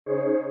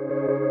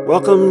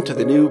Welcome to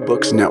the New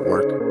Books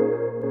Network.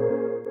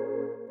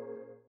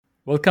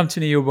 Welcome to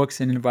New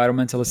Books in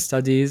Environmental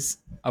Studies,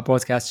 a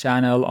podcast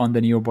channel on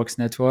the New Books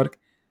Network.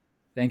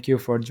 Thank you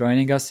for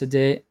joining us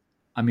today.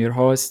 I'm your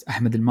host,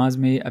 Ahmed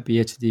Al-Mazmi, a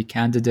PhD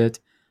candidate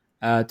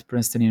at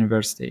Princeton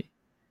University.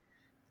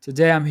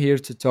 Today I'm here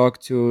to talk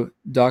to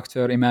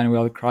Dr.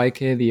 Emmanuel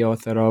Kreike, the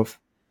author of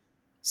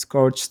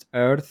Scorched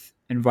Earth,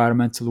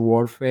 Environmental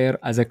Warfare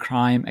as a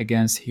Crime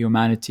Against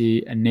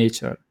Humanity and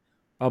Nature,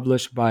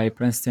 published by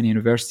Princeton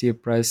University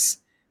Press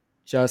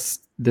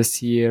just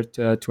this year,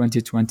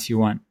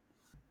 2021.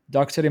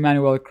 Dr.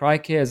 Emmanuel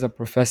Kreike is a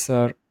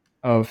professor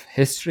of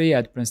history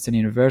at Princeton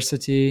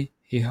University.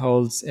 He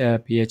holds a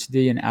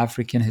PhD in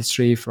African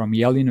history from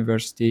Yale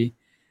University,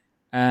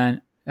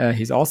 and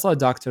he's also a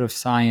doctor of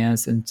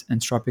science in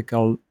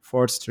tropical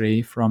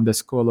forestry from the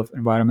School of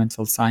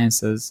Environmental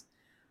Sciences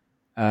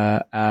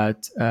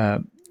at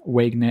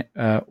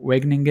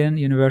Wageningen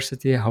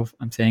University. I hope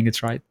I'm saying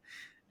it right,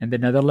 in the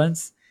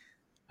Netherlands.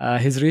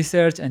 His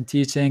research and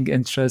teaching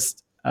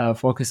interests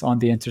focus on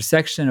the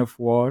intersection of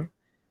war,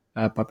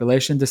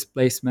 population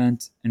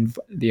displacement,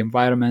 the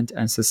environment,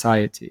 and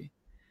society.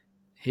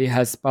 He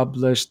has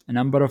published a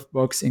number of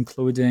books,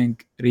 including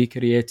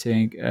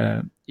Recreating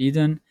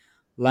Eden,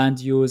 Land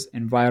Use,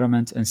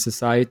 Environment, and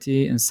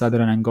Society in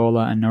Southern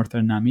Angola and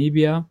Northern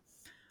Namibia.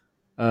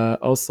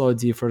 Also,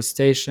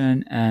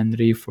 Deforestation and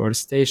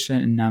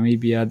Reforestation in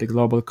Namibia, the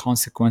Global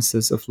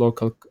Consequences of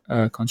Local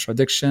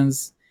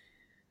Contradictions,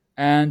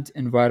 and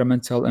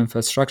Environmental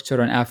Infrastructure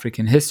and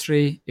African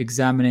History,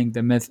 Examining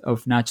the Myth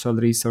of Natural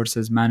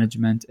Resources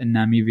Management in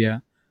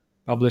Namibia,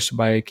 published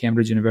by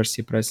Cambridge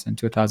University Press in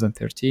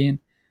 2013,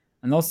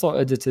 and also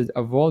edited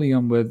a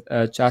volume with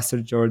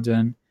Chester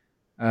Jordan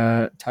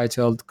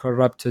titled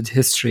Corrupted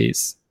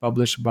Histories,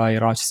 published by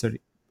Rochester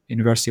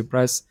University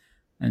Press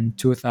in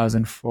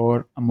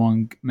 2004,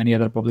 among many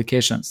other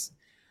publications.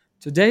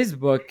 Today's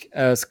book,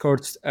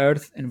 Scorched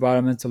Earth,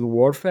 Environmental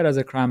Warfare as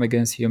a Crime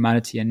Against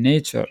Humanity and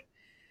Nature,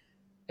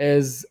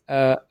 is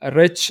a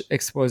rich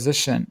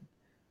exposition.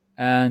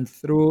 And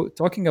through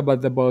talking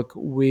about the book,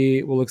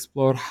 we will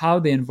explore how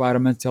the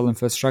environmental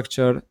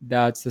infrastructure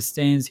that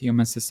sustains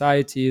human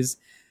societies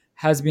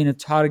has been a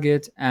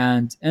target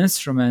and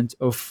instrument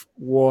of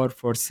war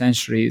for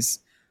centuries,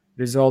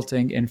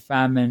 resulting in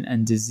famine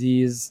and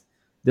disease,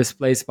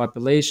 displaced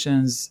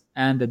populations,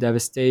 and the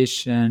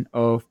devastation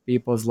of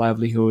people's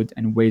livelihood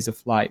and ways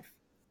of life.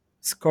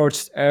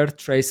 Scorched Earth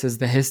traces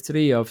the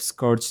history of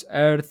scorched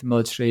earth,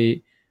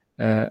 military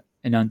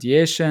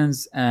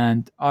inundations,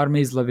 and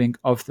armies living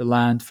off the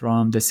land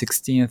from the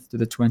 16th to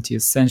the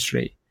 20th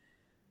century.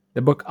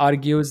 The book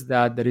argues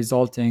that the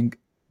resulting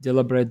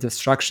deliberate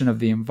destruction of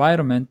the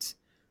environment,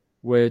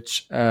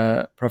 which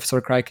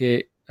Professor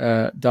Kreike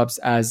dubs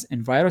as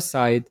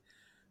envirocide,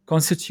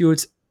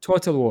 constitutes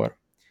total war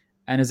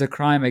and is a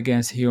crime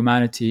against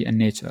humanity and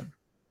nature.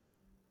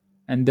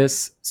 And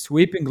this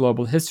sweeping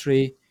global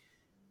history,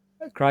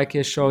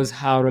 Crikey shows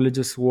how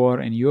religious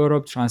war in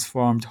Europe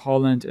transformed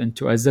Holland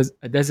into a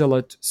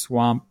desolate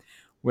swamp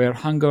where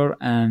hunger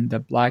and the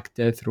Black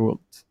Death ruled.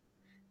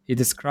 He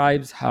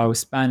describes how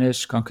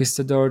Spanish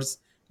conquistadors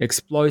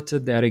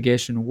exploited the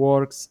irrigation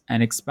works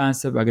and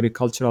expansive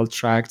agricultural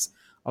tracts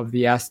of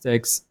the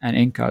Aztecs and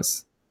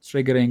Incas,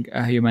 triggering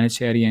a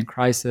humanitarian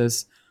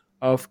crisis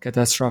of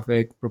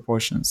catastrophic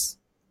proportions.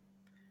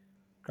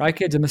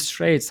 Crikey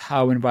demonstrates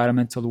how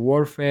environmental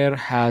warfare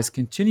has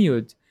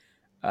continued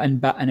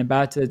and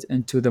embedded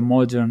into the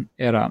modern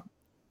era.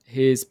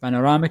 His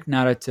panoramic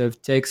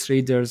narrative takes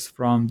readers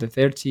from the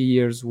 30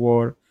 Years'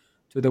 War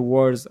to the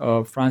wars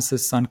of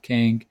France's Sun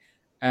King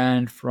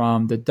and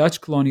from the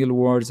Dutch colonial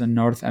wars in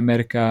North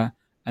America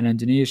and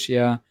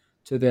Indonesia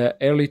to the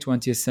early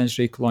 20th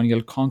century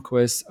colonial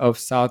conquests of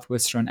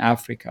southwestern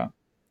Africa.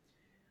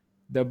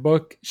 The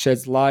book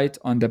sheds light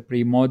on the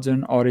pre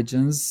modern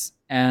origins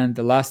and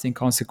the lasting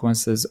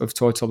consequences of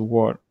total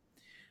war.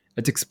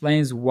 It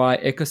explains why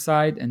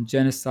ecocide and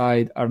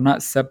genocide are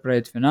not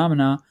separate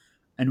phenomena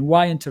and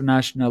why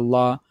international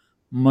law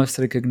must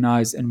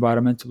recognize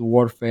environmental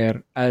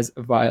warfare as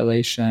a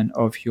violation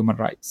of human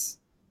rights.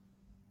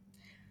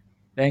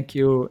 Thank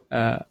you,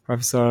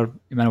 Professor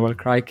Emmanuel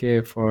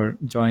Kreike, for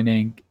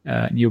joining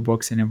New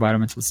Books in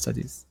Environmental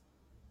Studies.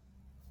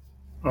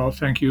 Well,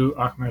 thank you,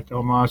 Ahmed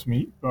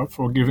El-Mazmi,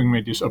 for giving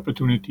me this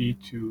opportunity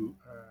to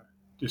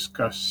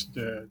discuss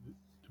the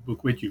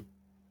book with you.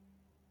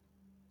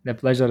 The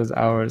pleasure is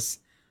ours.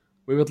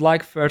 We would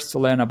like first to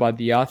learn about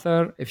the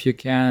author. If you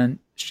can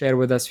share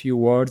with us a few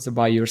words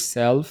about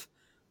yourself,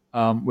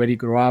 where you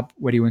grew up,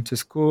 where you went to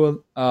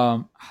school,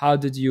 how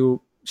did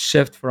you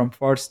shift from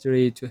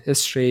forestry to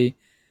history,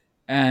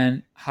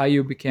 and how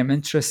you became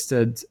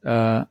interested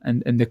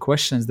in the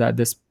questions that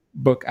this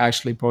book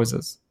actually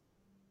poses.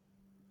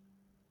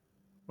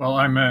 Well,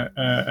 I'm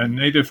a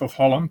native of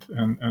Holland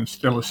and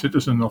still a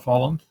citizen of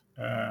Holland.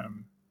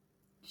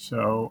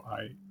 So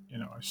I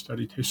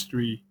studied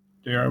history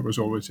there. I was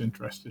always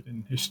interested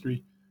in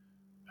history,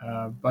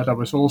 but I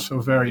was also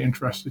very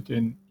interested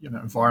in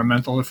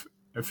environmental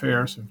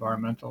affairs,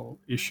 environmental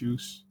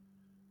issues.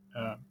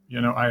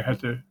 I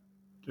had the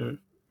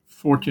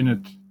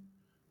fortune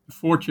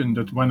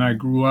that when I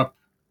grew up,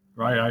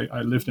 right,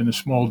 I lived in a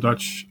small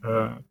Dutch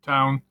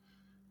town,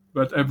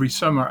 but every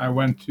summer I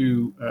went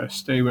to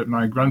stay with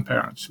my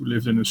grandparents who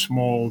lived in a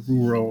small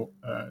rural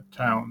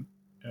town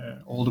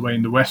all the way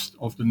in the west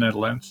of the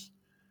Netherlands,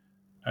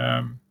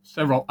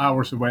 several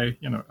hours away.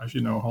 As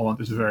you know,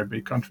 Holland is a very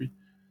big country.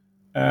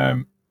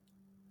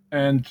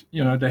 And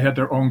they had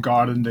their own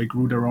garden. They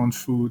grew their own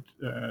food.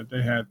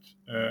 They had,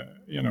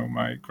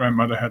 my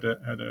grandmother had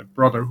a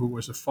brother who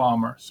was a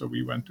farmer, so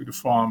we went to the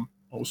farm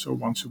also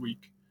once a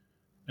week.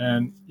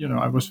 And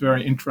I was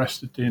very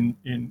interested in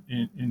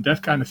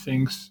that kind of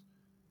things,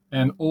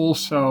 and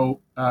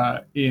also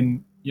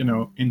in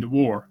the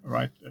war.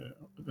 Right,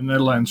 the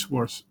Netherlands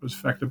was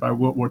affected by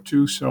World War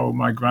II, so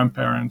my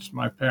grandparents,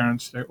 my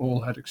parents, they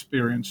all had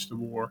experienced the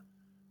war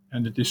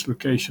and the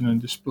dislocation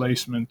and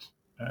displacement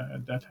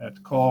that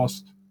had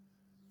caused,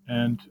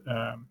 and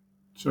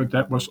so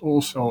that was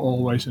also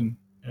always an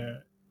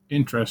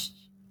interest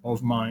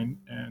of mine.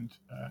 And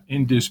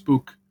in this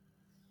book,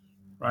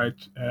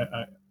 right,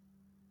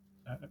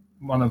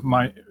 one of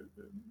my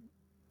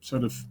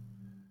sort of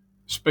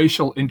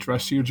spatial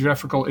interests,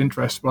 geographical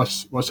interest,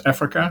 was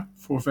Africa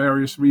for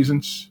various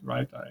reasons.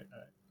 Right, I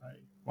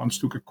once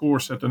took a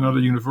course at another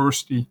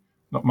university,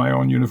 not my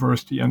own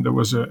university, and there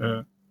was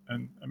an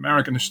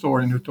American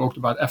historian who talked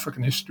about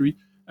African history.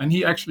 And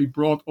he actually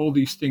brought all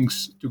these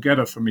things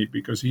together for me,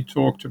 because he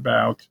talked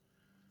about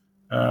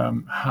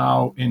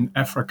how in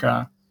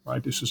Africa,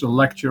 right, this is a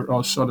lecture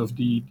on sort of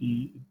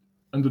the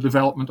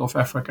underdevelopment of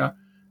Africa.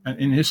 And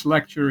in his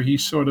lecture, he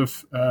sort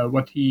of,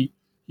 what he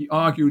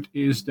argued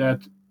is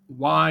that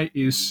why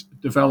is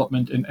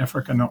development in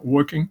Africa not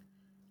working?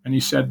 And he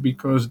said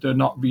because they're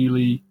not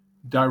really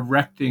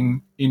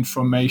directing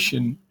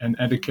information and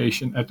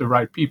education at the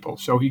right people.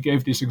 So he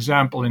gave this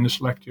example in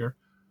his lecture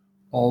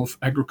of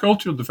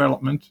agricultural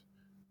development,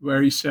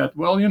 where he said,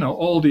 well,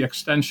 all the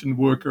extension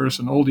workers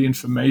and all the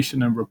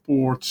information and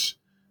reports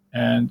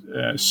and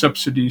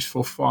subsidies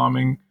for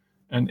farming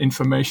and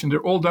information, they're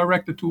all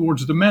directed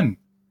towards the men.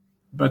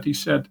 But he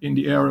said in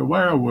the area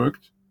where I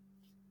worked,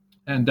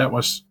 and that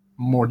was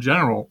more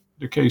general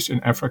the case in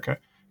Africa,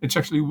 it's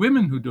actually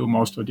women who do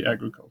most of the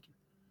agriculture.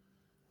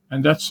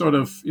 And that's sort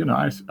of,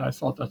 I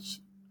thought that's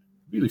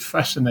really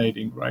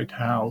fascinating, right?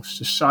 How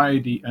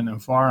society and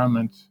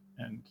environment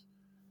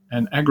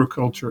and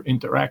agriculture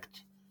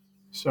interact.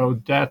 So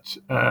that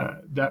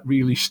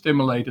really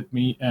stimulated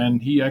me,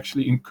 and he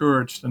actually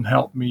encouraged and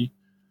helped me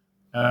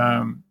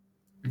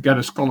get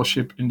a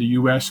scholarship in the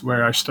US,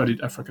 where I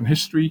studied African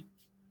history.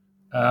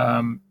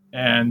 And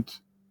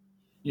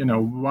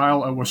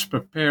while I was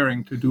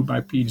preparing to do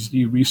my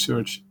PhD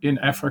research in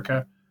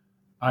Africa,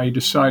 I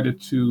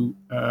decided to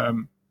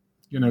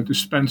to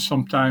spend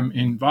some time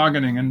in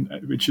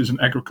Wageningen, which is an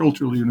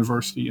agricultural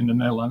university in the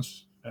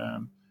Netherlands,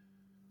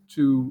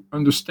 to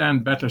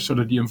understand better sort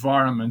of the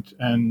environment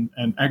and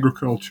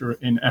agriculture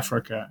in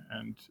Africa.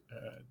 And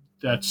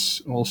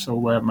that's also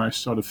where my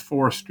sort of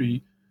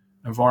forestry,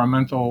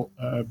 environmental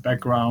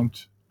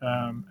background,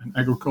 and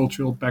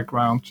agricultural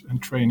background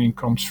and training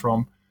comes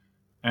from.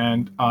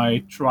 And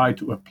I try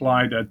to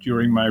apply that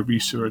during my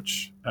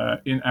research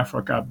in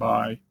Africa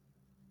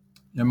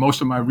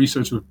most of my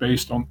research was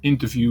based on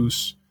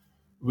interviews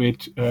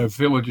with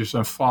villagers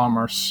and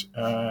farmers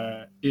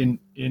in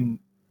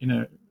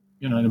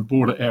a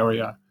border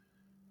area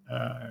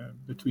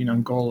between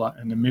Angola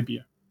and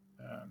Namibia,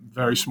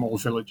 very small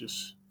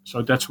villages.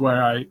 So that's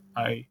where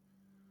I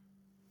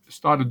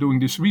started doing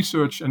this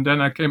research, and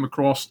then I came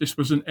across, this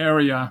was an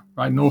area,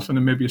 right, northern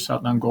Namibia,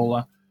 southern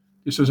Angola.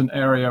 This was an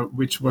area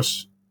which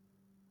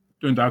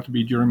turned out to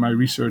be, during my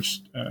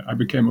research, I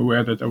became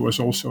aware that there was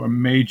also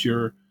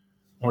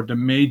the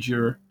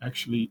major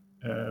actually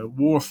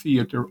war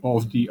theater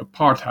of the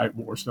apartheid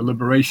wars, the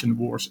liberation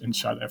wars in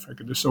South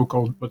Africa, the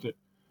so-called, what the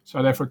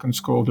South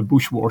Africans call the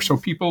Bush War. So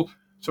people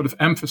sort of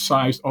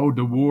emphasized,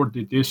 the war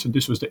did this, and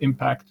this was the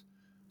impact.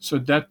 So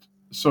that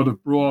sort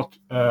of brought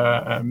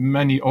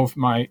many of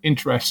my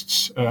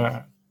interests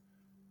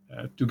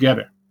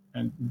together.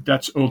 And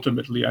that's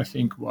ultimately, I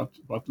think, what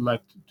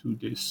led to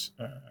this,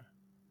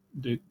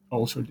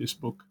 this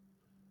book.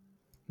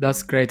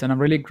 That's great, and I'm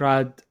really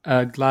glad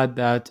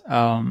that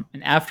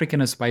an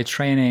Africanist by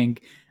training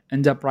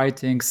end up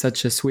writing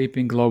such a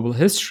sweeping global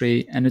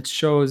history, and it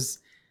shows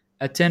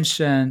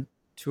attention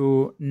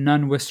to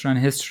non-Western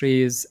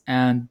histories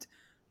and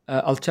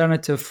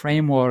alternative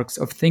frameworks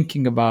of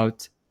thinking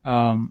about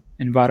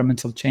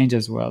environmental change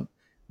as well,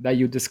 that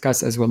you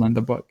discuss as well in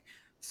the book.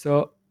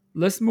 So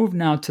let's move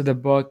now to the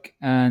book,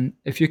 and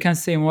if you can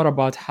say more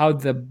about how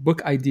the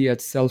book idea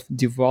itself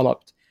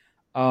developed.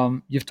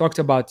 You've talked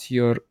about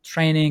your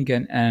training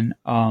and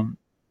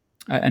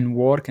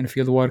work and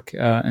field work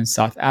in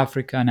South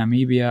Africa,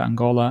 Namibia,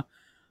 Angola.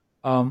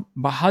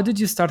 But how did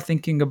you start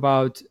thinking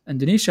about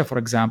Indonesia, for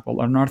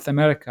example, or North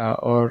America,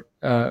 or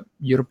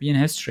European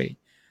history?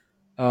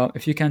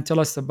 If you can tell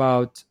us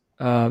about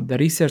the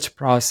research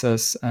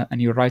process and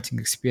your writing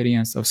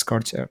experience of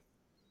Scorched Earth.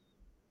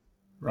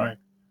 Right.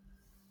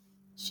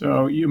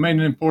 So you made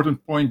an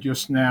important point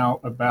just now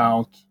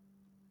about,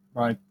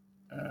 right,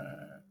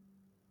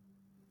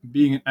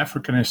 being an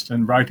Africanist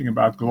and writing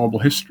about global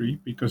history,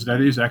 because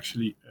that is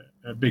actually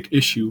a big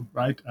issue,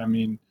 right? I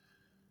mean,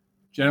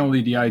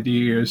 generally the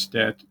idea is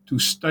that to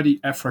study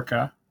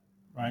Africa,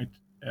 right,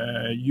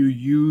 you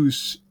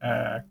use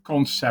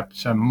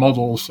concepts and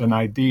models and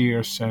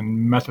ideas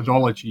and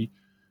methodology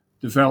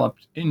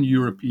developed in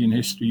European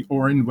history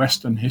or in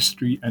Western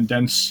history, and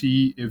then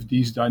see if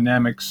these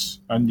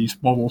dynamics and these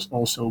models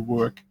also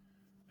work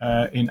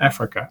in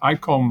Africa. I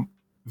come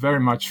very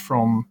much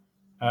from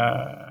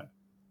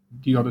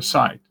the other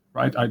side,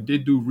 right? I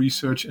did do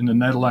research in the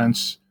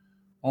Netherlands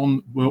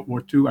on World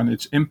War II and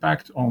its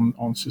impact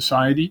on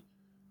society,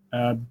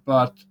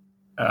 but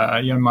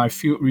my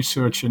field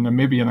research in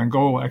Namibia and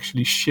Angola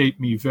actually shaped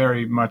me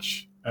very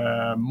much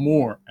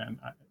more, and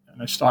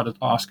I started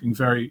asking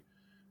very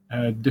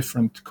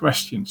different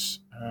questions.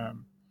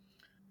 And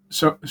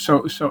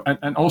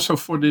also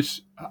for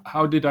this,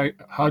 how did I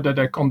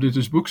come to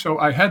this book? So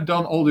I had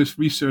done all this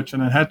research,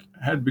 and I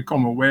had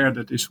become aware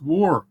that this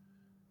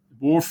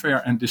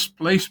warfare and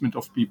displacement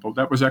of people,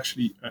 that was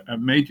actually a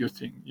major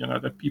thing.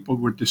 That people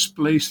were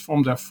displaced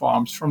from their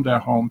farms, from their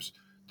homes,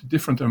 to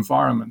different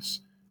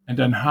environments, and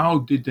then how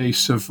did they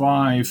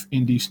survive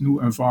in these new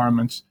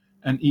environments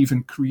and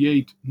even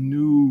create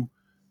new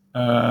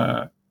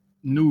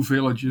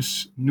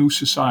villages, new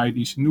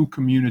societies, new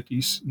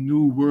communities,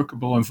 new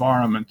workable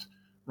environment,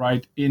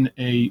 right, in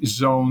a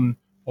zone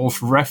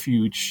of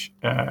refuge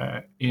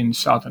in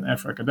Southern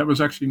Africa. That was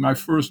actually my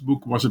first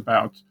book, was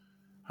about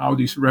how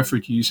these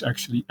refugees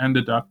actually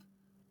ended up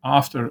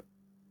after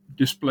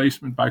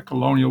displacement by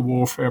colonial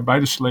warfare, by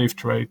the slave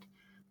trade,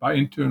 by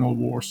internal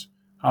wars,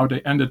 how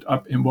they ended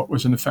up in what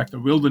was in effect a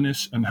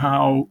wilderness, and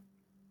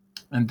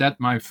that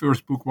my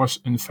first book was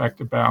in fact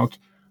about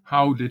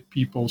how did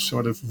people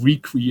sort of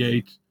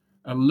recreate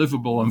a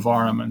livable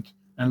environment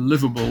and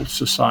livable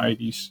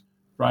societies,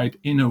 right,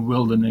 in a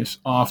wilderness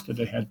after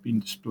they had been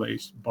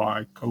displaced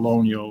by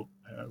colonial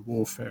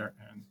warfare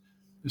and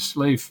the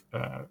slave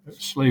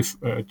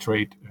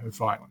trade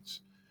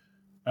violence.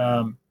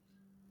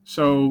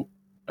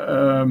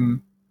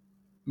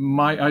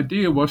 My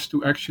idea was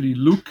to actually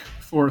look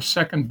for a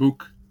second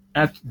book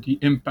at the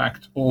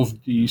impact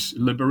of these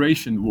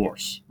liberation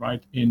wars,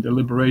 right? In the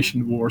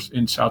liberation wars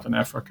in Southern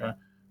Africa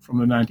from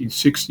the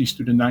 1960s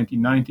to the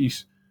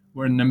 1990s,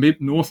 where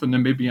northern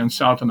Namibia and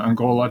southern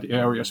Angola, the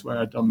areas where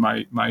I'd done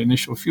my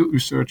initial field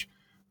research,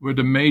 were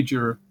the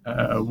major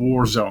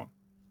war zone.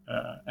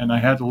 And I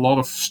had a lot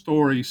of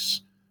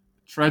stories,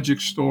 tragic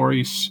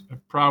stories,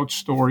 proud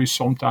stories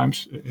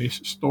sometimes,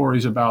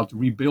 stories about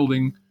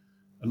rebuilding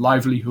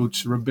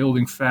livelihoods,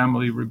 rebuilding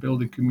family,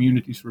 rebuilding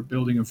communities,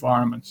 rebuilding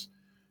environments.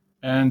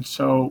 And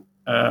so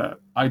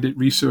I did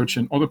research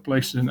in other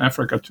places in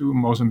Africa too,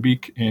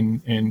 Mozambique,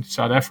 in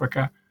South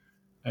Africa,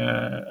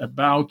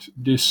 about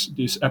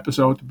this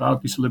episode,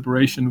 about these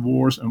liberation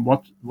wars and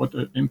what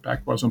the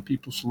impact was on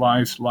people's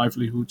lives,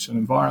 livelihoods, and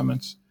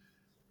environments.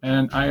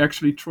 And I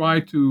actually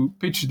tried to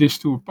pitch this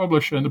to a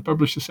publisher, and the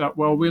publisher said,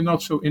 well, we're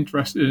not so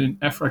interested in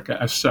Africa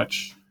as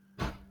such,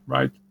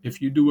 right?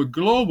 If you do a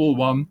global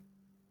one,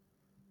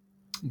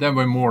 then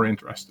we're more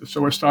interested.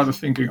 So I started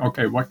thinking,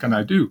 okay, what can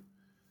I do?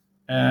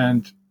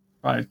 And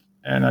I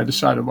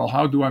decided, well,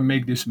 how do I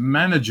make this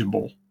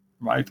manageable,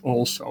 right?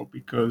 Also,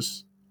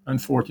 because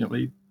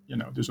unfortunately,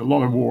 there's a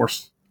lot of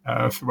wars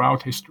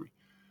throughout history.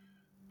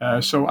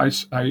 So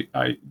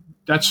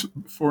that's,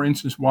 for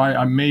instance, why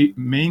I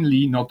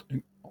mainly not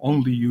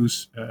only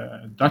use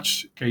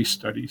Dutch case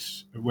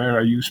studies, where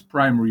I use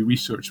primary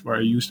research, where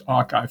I used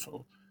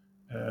archival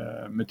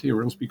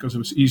materials, because it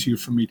was easier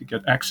for me to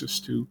get access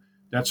to.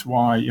 That's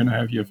why you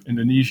have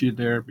Indonesia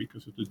there,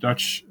 because of the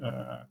Dutch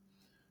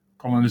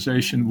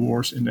colonization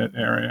wars in that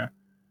area.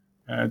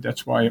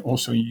 That's why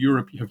also in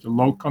Europe you have the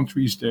Low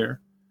Countries there.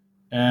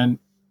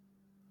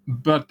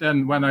 But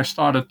then when I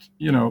started,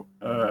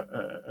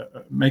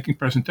 making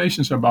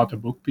presentations about the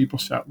book, people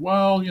said,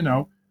 well,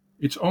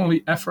 it's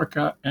only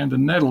Africa and the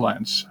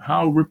Netherlands.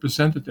 How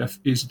representative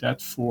is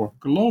that for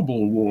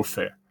global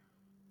warfare,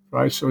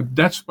 right? So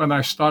that's when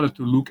I started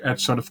to look at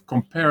sort of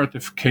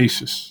comparative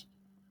cases,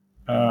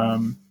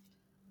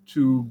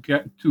 to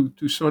get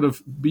to sort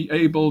of be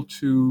able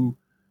to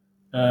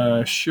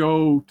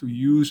to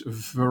use a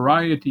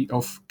variety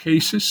of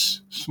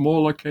cases,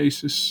 smaller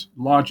cases,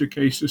 larger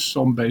cases,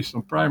 some based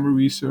on primary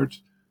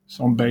research,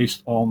 some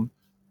based on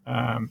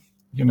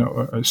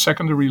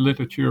secondary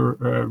literature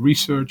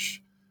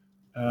research,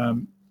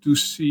 to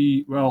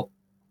see, well,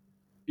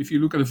 if you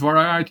look at a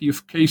variety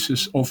of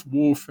cases of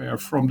warfare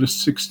from the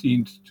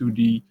 16th to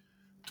the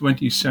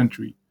 20th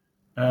century,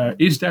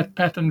 is that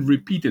pattern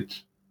repeated,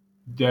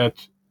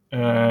 that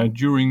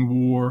during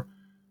war,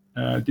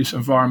 this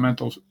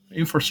environmental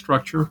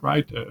infrastructure,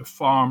 right?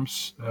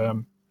 Farms,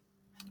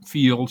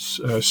 fields,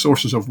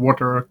 sources of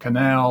water,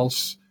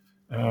 canals,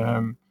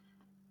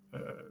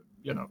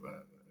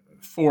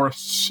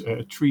 forests,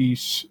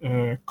 trees,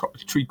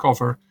 tree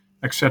cover,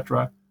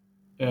 etc.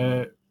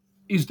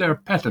 Is there a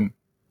pattern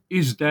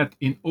is that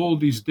in all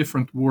these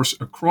different wars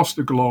across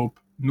the globe,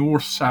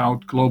 North,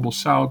 South, Global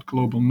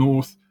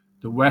North,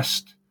 the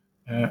West,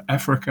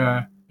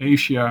 Africa,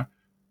 Asia,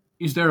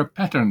 is there a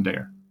pattern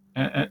there?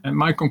 And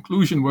my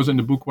conclusion was in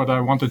the book, what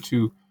I wanted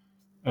to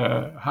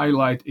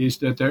highlight is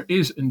that there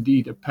is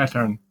indeed a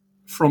pattern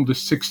from the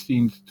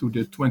 16th to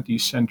the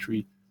 20th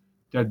century,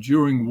 that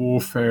during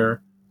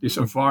warfare, this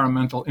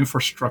environmental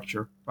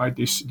infrastructure, right,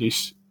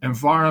 this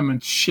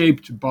environment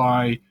shaped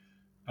by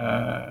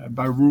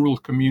rural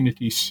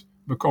communities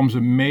becomes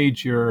a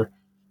major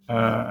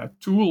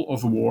tool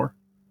of war,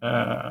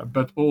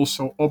 but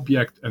also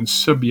object and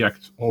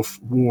subject of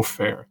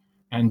warfare,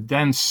 and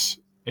thence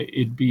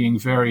it being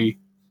very,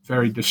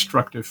 very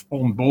destructive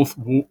on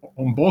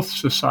both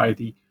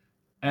society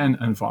and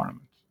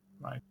environment,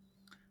 right?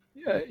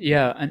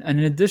 Yeah, and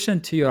in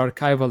addition to your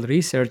archival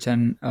research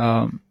and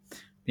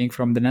being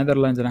from the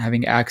Netherlands and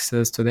having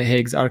access to the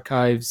Hague's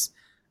archives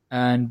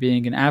and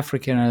being an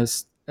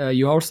Africanist,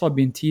 you also have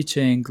been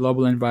teaching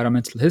global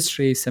environmental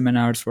history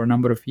seminars for a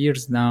number of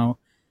years now,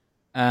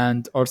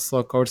 and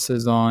also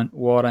courses on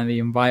war and the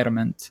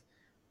environment.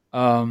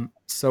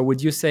 So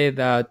would you say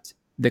that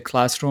the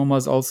classroom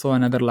was also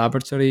another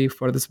laboratory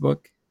for this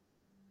book?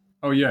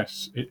 Oh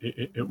yes,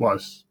 it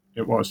was.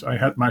 It was. I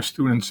had my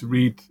students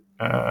read.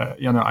 I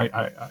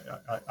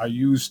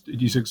used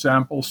these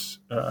examples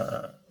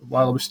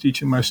while I was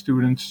teaching my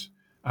students.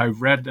 I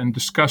read and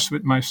discussed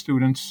with my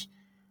students.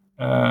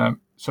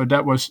 So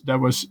that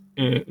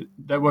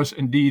was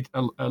indeed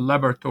a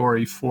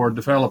laboratory for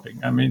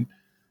developing. I mean,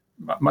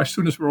 my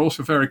students were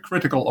also very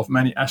critical of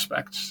many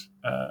aspects,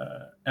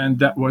 and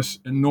that was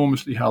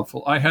enormously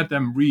helpful. I had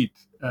them read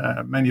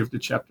many of the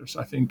chapters.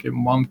 I think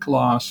in one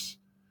class,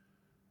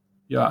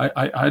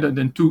 I had it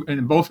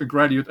in both a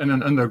graduate and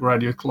an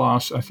undergraduate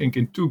class. I think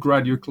in 2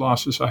 graduate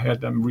classes, I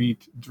had them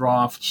read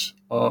drafts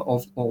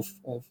of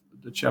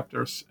the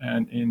chapters,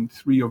 and in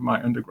 3 of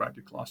my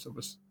undergraduate classes, it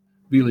was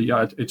really,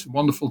 it's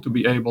wonderful to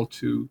be able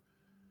to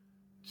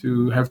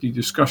have the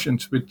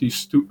discussions with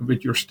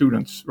with your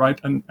students,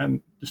 right?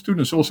 And the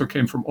students also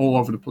came from all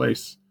over the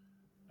place,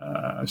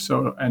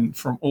 and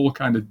from all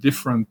kind of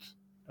different,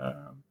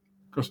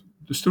 because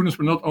the students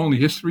were not only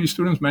history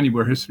students, many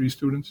were history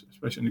students,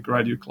 especially in the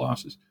graduate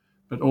classes,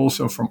 but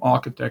also from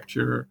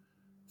architecture,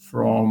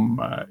 from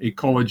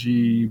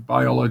ecology,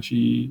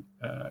 biology,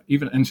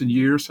 even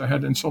engineers I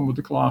had in some of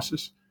the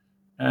classes,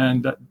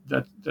 and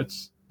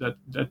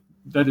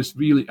that is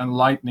really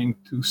enlightening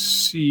to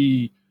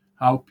see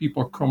how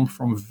people come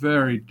from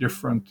very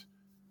different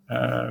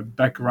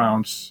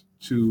backgrounds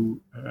to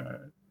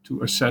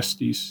assess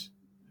these,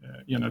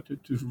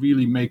 to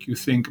really make you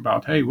think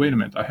about, hey, wait a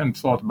minute, I hadn't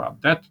thought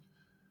about that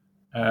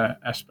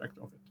aspect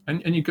of it.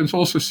 And you can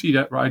also see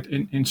that, right,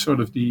 in sort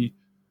of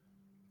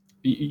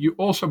you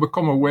also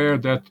become aware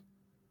that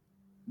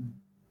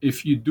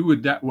if you do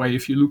it that way,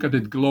 if you look at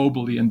it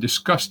globally and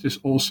discuss this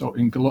also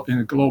in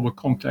a global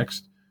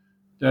context,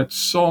 that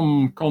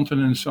some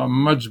continents are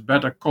much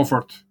better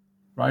covered,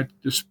 right?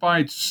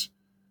 Despite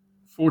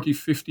 40,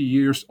 50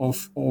 years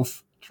of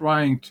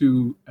trying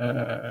to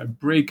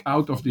break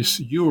out of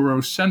this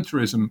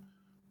Eurocentrism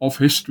of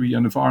history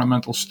and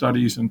environmental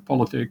studies and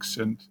politics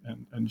and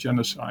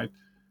genocide,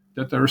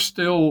 that there are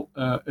still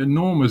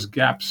enormous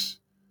gaps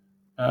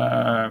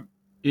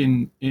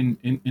in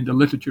the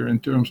literature in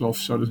terms of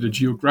sort of the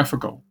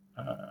geographical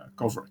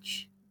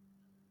coverage.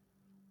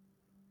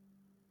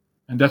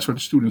 And that's what the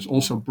students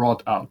also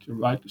brought out,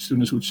 right? The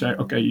students would say,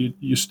 okay,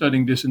 you're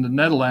studying this in the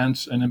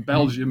Netherlands and in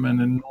Belgium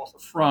and in north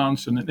of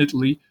France and in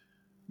Italy,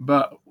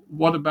 but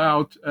what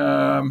about,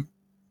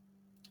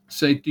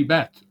 say,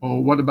 Tibet?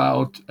 Or what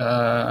about,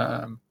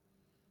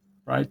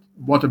 right?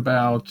 What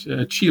about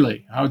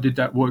Chile? How did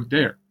that work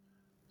there?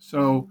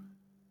 So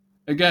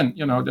again,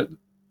 that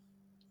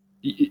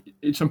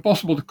it's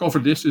impossible to cover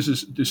this.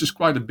 This is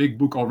quite a big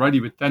book already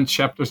with 10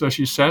 chapters, as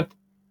you said,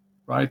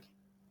 right?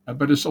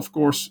 But it's of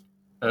course.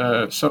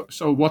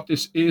 So what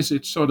this is,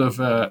 it's sort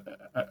of a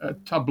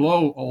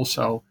tableau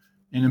also,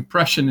 an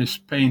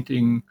impressionist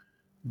painting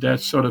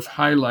that sort of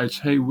highlights,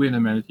 hey, wait a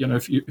minute,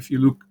 if you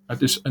look at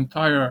this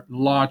entire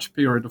large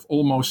period of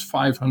almost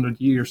 500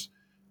 years,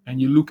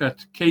 and you look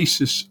at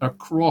cases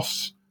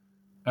across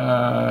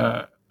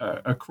the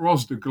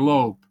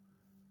globe,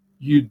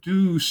 you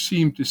do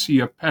seem to see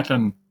a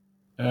pattern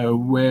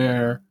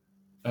where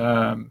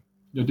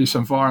this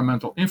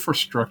environmental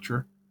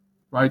infrastructure,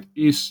 right,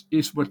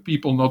 is what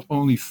people not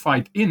only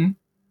fight in,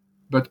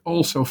 but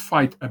also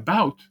fight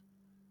about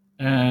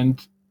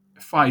and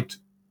fight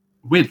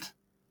with,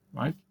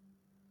 right?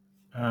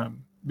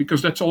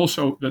 Because that's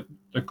also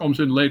that comes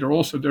in later.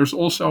 Also, there's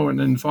also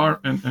an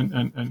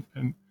an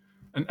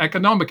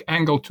economic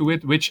angle to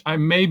it, which I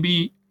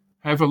maybe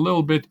have a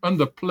little bit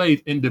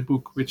underplayed in the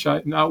book. Which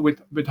I now,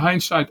 with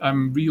hindsight,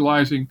 I'm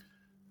realizing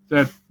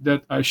that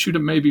I should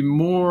have maybe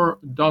more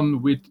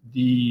done with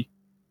the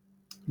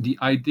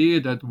idea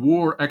that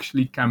war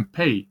actually can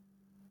pay.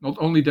 Not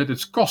only that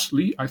it's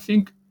costly, I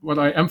think what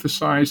I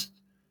emphasized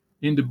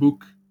in the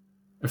book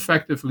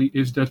effectively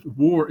is that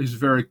war is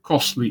very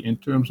costly in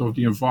terms of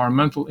the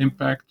environmental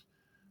impact,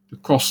 the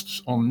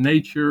costs on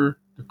nature,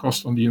 the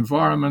cost on the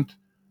environment,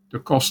 the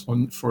cost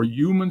for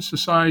human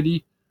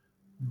society.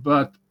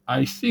 But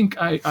I think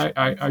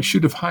I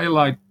should have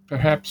highlighted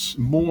perhaps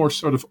more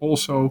sort of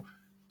also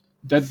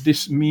that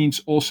this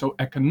means also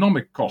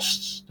economic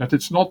costs, that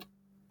it's not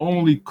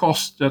only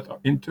costs that are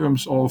in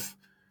terms of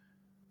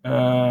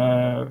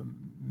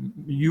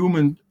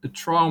human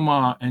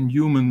trauma and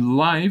human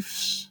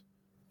lives,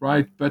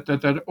 right? But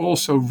that are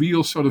also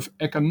real sort of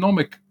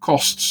economic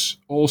costs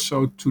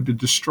also to the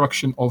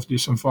destruction of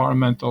this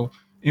environmental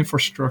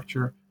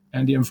infrastructure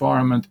and the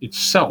environment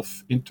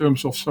itself in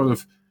terms of sort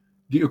of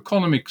the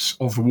economics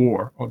of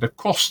war or the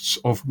costs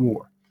of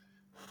war.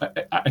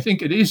 I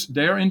think it is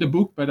there in the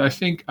book, but I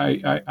think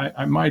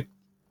I might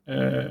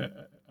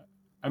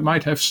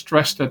have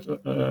stressed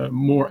that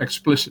more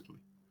explicitly.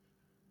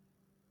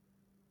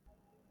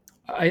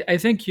 I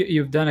think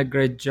you've done a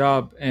great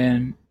job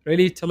in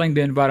really telling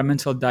the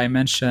environmental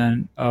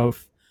dimension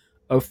of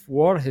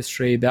war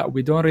history that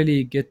we don't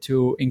really get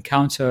to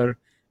encounter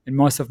in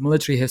most of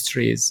military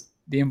histories.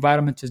 The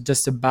environment is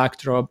just a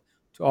backdrop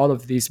to all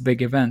of these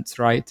big events,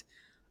 right?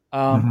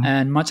 Mm-hmm.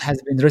 And much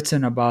has been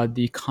written about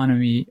the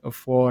economy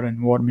of war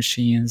and war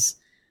machines,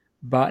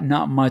 but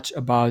not much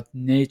about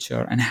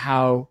nature and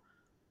how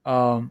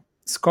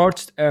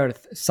scorched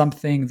earth,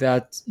 something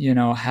that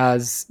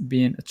has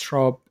been a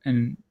trope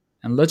in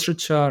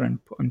literature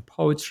and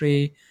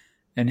poetry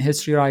and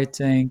history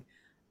writing,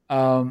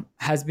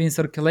 has been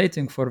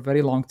circulating for a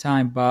very long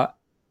time, but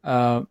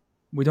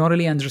we don't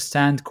really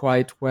understand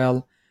quite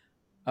well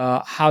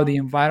how the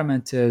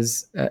environment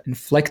is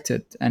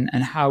inflected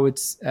and how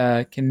it's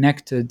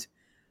connected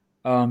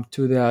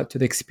to the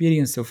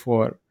experience of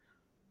war.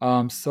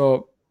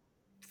 So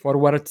for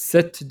what it's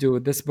set to do,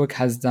 this book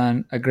has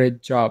done a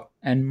great job.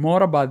 And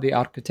more about the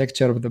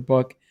architecture of the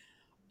book,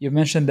 you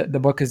mentioned that the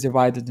book is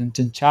divided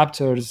into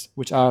chapters,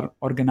 which are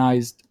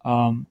organized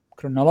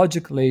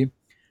chronologically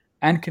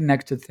and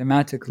connected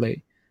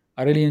thematically.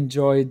 I really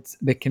enjoyed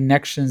the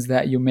connections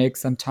that you make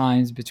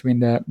sometimes between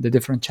the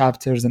different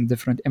chapters and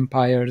different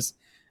empires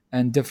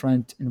and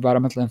different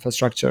environmental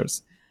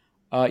infrastructures.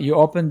 You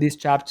open these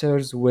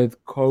chapters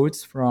with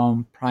quotes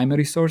from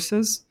primary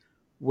sources,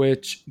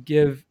 which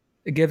gives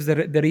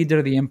the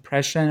reader the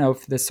impression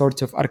of the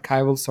sort of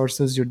archival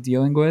sources you're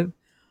dealing with.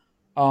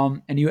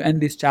 And you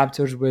end these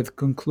chapters with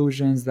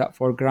conclusions that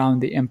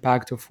foreground the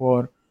impact of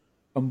war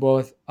on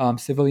both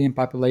civilian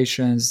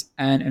populations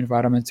and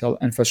environmental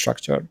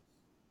infrastructure.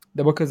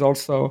 The book is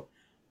also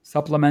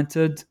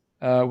supplemented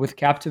with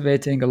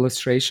captivating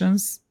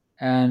illustrations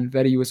and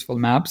very useful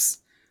maps,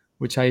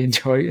 which I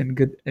enjoy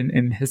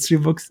in history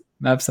books.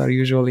 Maps are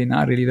usually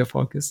not really the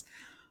focus.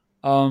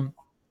 Um,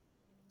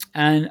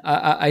 and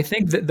I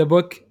think that the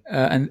book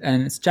and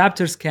its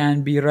chapters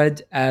can be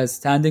read as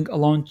standing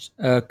alone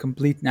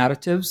complete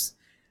narratives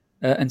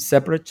and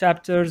separate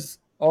chapters,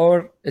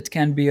 or it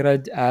can be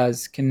read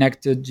as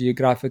connected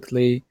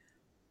geographically,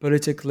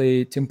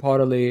 politically,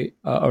 temporally,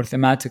 or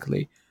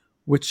thematically,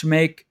 which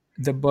make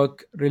the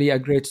book really a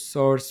great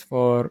source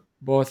for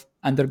both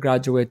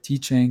undergraduate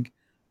teaching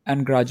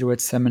and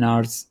graduate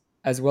seminars,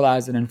 as well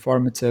as an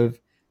informative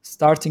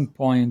starting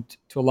point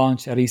to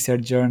launch a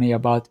research journey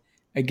about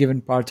a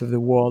given part of the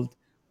world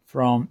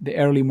from the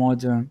early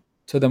modern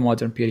to the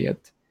modern period.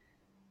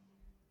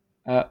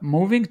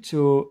 Moving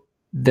to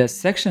the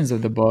sections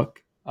of the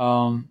book,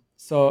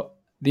 so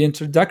the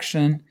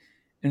introduction,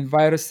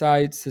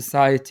 Envirocide,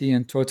 Society,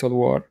 and Total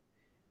War.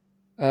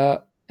 Uh,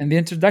 in the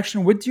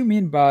introduction, what do you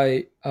mean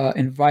by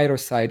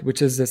envirocide,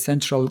 which is the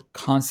central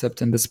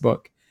concept in this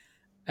book?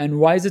 And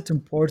why is it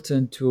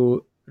important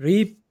to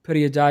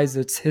re-periodize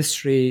its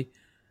history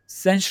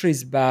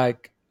centuries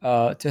back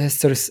to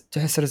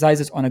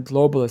historicize it on a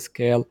global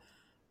scale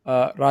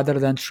rather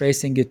than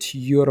tracing it to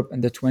Europe in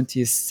the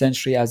 20th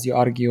century, as you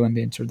argue in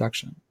the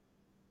introduction?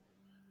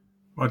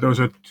 Well, those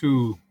are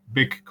two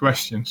big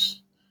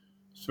questions.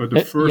 So the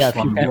Yeah, first if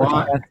you one, can,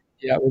 why?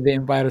 yeah, with the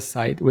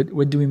envirocide.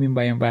 What do we mean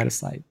by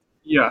envirocide?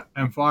 Yeah,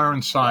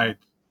 environcide.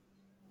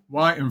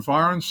 Why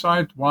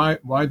environcide?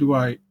 Why do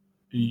I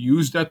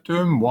use that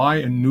term? Why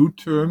a new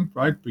term,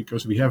 right?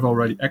 Because we have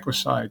already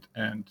ecocide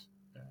and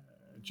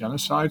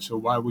genocide. So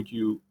why would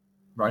you,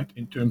 right?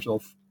 In terms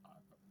of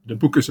the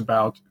book is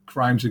about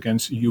crimes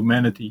against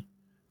humanity,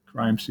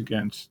 crimes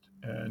against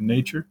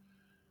nature.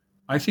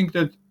 I think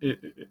that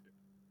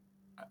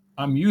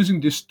I'm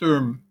using this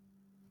term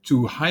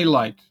to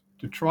highlight,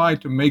 to try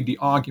to make the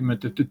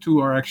argument that the two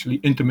are actually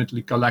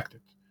intimately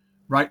connected.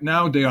 Right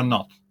now, they are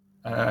not.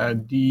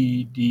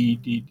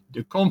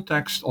 The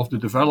context of the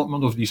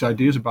development of these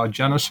ideas about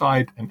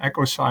genocide and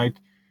ecocide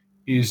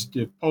is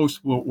the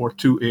post World War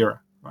II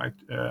era, right?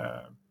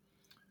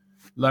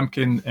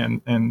 Lemkin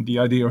and the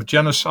idea of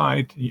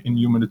genocide in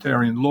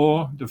humanitarian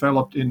law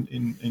developed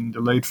in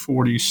the late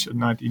 40s,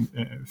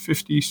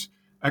 1950s.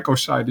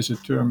 Ecocide is a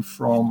term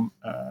from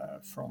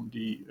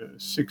the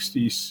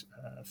 60s,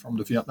 from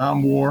the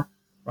Vietnam War,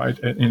 right?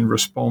 In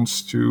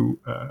response to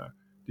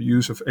the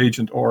use of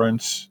Agent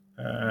Orange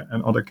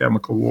and other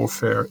chemical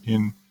warfare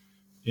in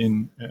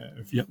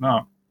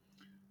Vietnam.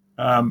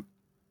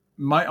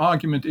 my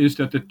argument is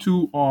that the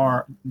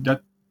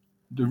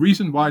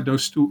reason why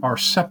those two are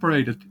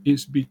separated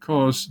is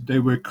because they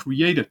were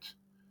created,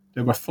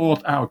 they were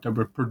thought out, they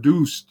were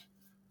produced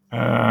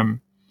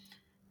in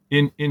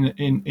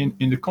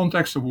the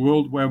context of a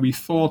world where we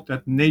thought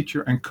that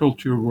nature and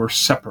culture were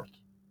separate,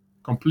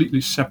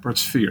 completely separate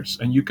spheres.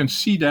 And you can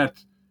see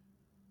that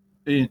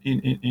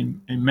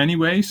in many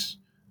ways.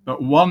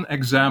 But one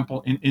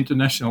example in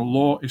international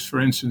law is,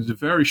 for instance, the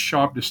very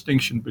sharp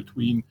distinction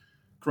between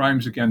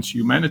crimes against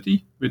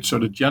humanity, which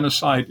sort of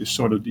genocide is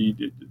sort of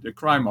the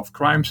crime of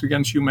crimes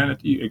against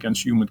humanity,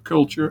 against human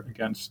culture,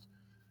 against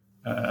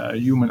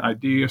human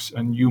ideas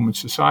and human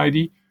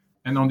society.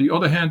 And on the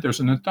other hand, there's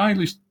an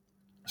entirely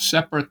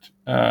separate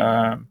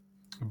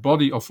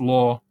body of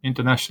law,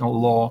 international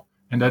law,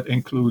 and that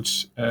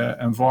includes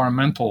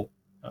environmental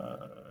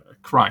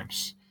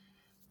crimes.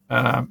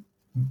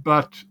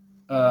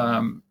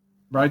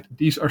 Right,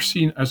 these are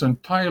seen as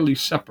entirely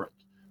separate.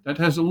 That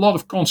has a lot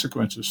of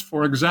consequences.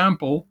 For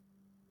example,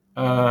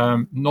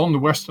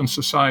 non-Western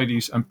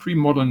societies and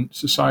pre-modern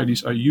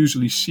societies are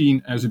usually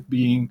seen as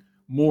being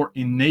more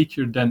in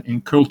nature than in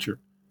culture.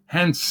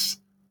 Hence,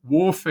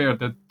 warfare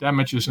that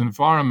damages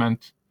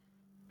environment,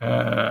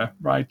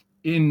 right,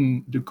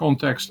 in the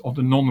context of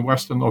the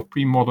non-Western or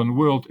pre-modern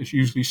world is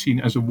usually seen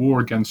as a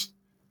war against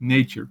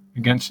nature,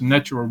 against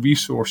natural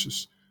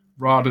resources,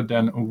 rather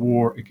than a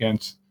war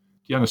against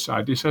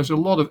genocide. This has a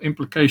lot of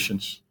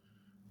implications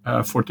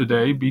for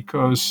today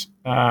because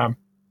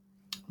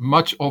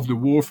much of the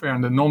warfare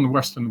in the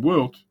non-Western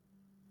world,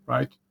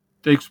 right,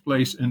 takes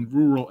place in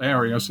rural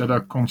areas that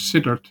are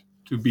considered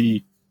to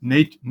be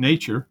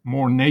nature,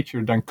 more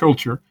nature than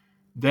culture.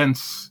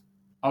 Thence,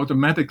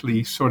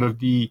 automatically, sort of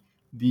the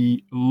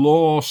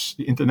laws,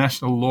 the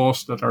international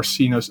laws that are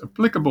seen as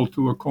applicable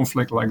to a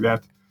conflict like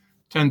that,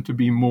 tend to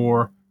be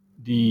more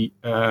the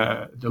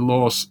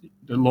laws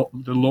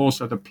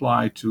that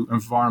apply to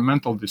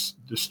environmental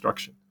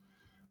destruction.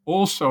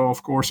 Also,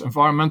 of course,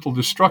 environmental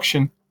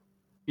destruction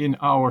in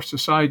our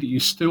society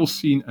is still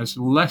seen as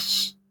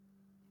less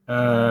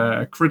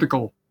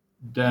critical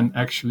than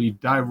actually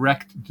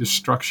direct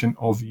destruction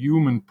of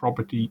human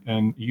property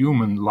and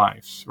human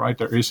lives, right?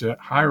 There is a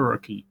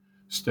hierarchy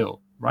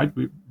still, right?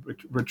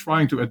 We're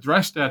trying to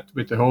address that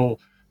with the whole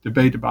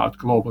debate about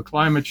global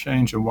climate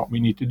change and what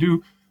we need to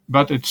do,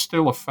 but it's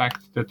still a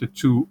fact that the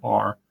two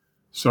are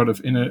sort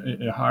of in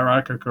a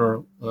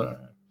hierarchical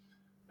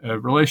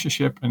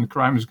relationship, and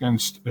crimes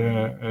against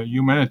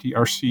humanity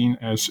are seen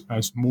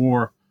as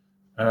more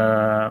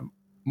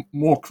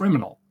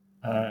criminal.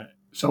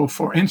 So,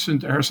 for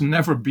instance, there has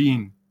never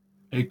been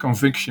a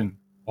conviction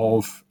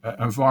of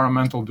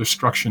environmental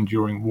destruction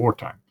during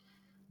wartime.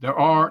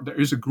 There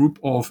is a group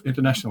of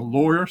international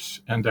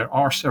lawyers, and there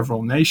are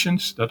several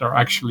nations that are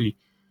actually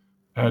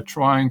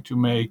trying to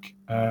make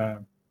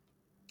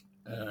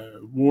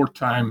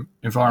wartime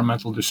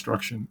environmental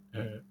destruction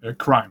a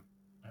crime,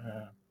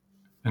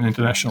 an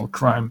international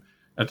crime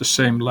at the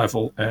same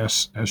level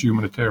as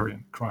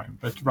humanitarian crime.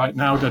 But right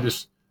now, that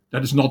is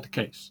not the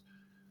case.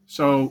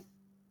 So,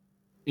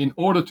 in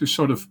order to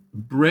sort of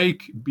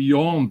break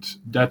beyond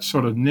that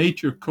sort of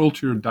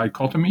nature-culture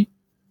dichotomy,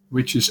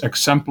 which is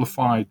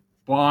exemplified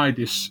by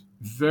this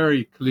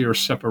very clear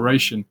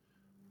separation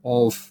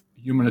of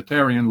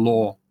humanitarian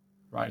law,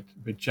 right,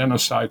 with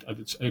genocide at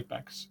its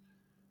apex,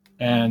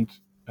 and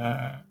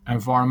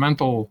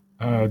environmental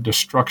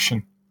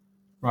destruction,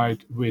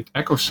 right, with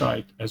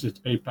ecocide as its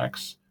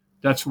apex.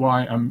 That's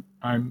why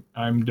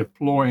I'm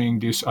deploying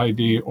this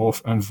idea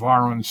of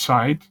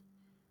environcide,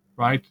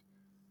 right?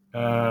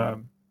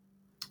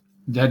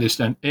 That is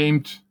then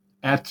aimed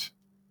at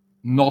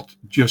not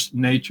just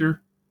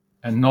nature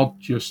and not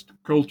just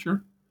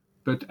culture,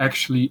 but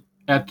actually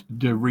at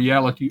the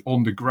reality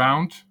on the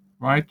ground,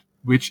 right?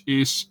 Which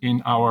is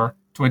in our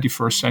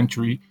 21st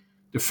century.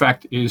 The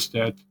fact is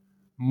that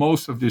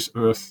most of this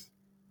earth,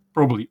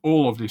 probably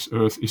all of this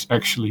earth, is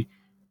actually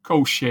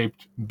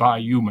co-shaped by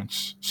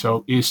humans.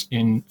 So is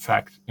in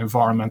fact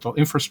environmental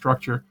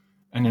infrastructure.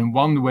 And in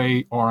one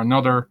way or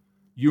another,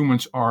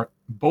 humans are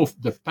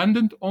both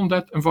dependent on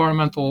that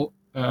environmental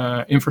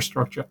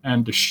infrastructure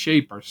and the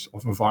shapers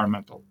of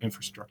environmental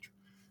infrastructure.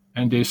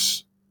 And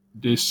this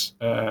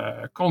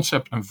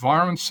concept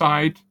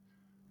environcide,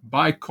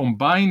 by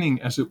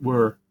combining, as it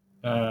were,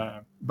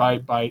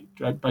 by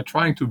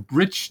trying to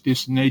bridge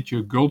this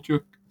nature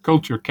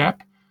culture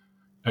gap,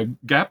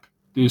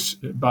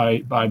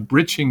 by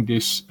bridging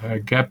this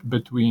gap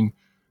between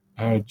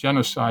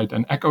genocide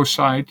and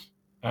ecocide,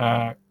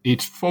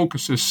 it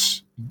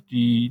focuses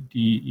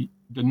the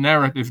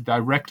narrative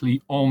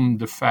directly on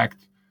the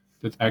fact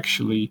that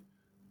actually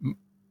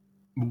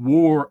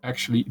war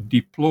actually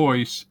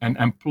deploys and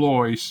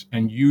employs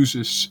and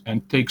uses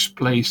and takes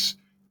place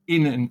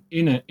in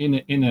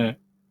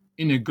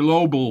a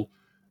global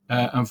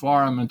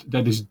environment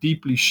that is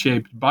deeply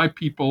shaped by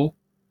people,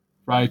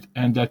 right,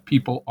 and that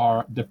people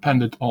are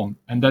dependent on,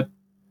 and that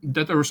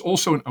there is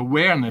also an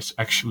awareness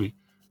actually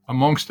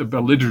amongst the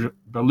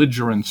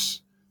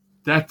belligerents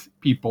that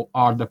people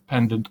are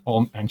dependent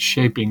on and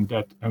shaping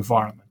that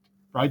environment,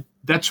 right?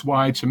 that's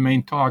why it's a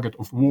main target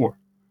of war,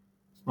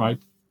 right?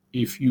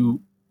 If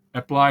you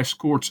apply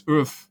scorched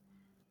earth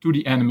to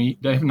the enemy,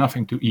 they have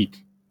nothing to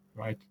eat,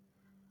 right?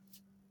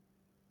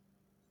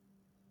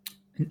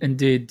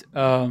 Indeed,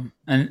 and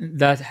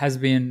that has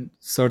been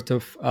sort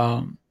of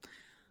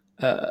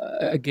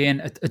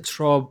again a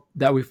trope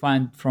that we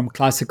find from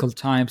classical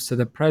times to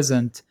the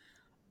present,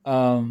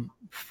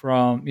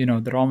 from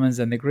the Romans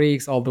and the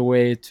Greeks all the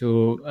way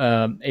to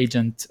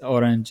Agent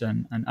Orange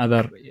and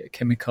other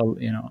chemical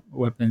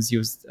weapons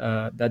used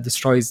that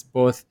destroys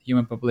both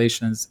human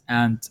populations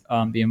and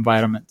the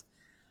environment.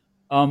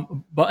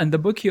 But in the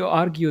book, you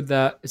argue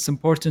that it's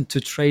important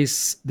to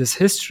trace this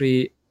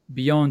history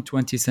beyond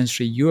 20th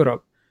century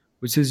Europe,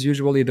 which is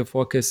usually the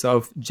focus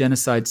of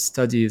genocide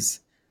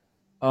studies.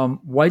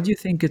 Why do you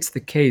think it's the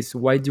case?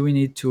 Why do we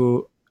need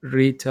to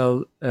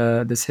retell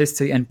this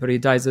history and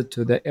periodize it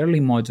to the early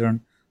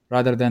modern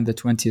rather than the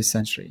 20th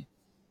century?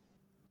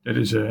 That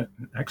is an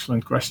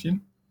excellent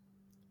question.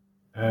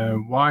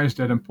 Why is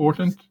that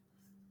important?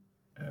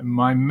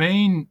 My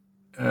main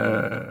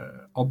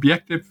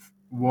objective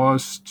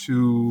was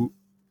to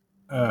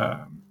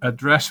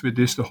address with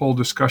this the whole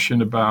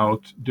discussion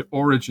about the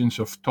origins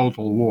of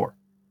total war.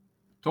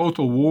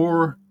 Total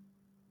war,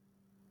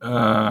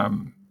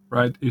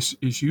 right,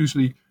 is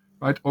usually,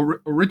 right,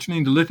 originally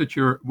in the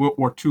literature, World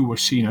War II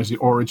was seen as the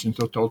origins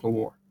of total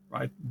war,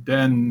 right?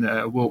 Then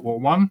World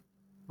War I,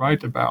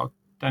 right, about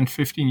 10,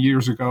 15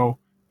 years ago,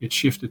 it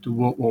shifted to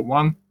World War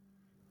I.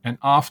 And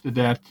after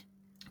that,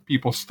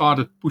 people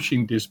started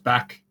pushing this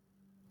back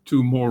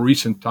to more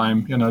recent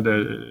time,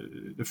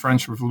 the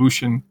French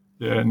Revolution,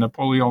 the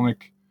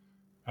Napoleonic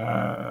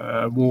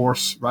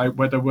wars, right,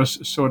 where there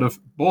was sort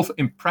of both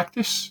in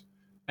practice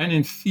and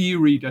in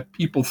theory that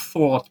people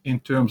thought in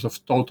terms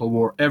of total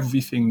war,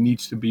 everything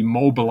needs to be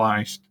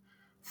mobilized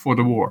for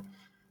the war.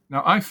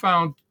 Now, I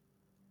found,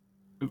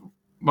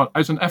 well,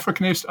 as an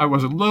Africanist, I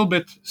was a little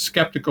bit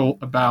skeptical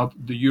about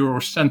the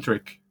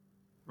Eurocentric,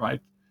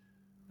 right,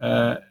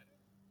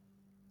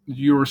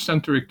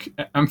 Eurocentric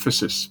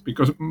emphasis,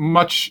 because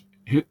much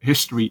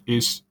history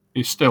is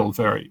still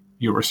very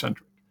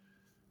Eurocentric.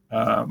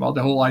 Well,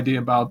 the whole idea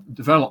about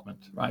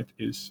development, right,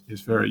 is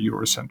very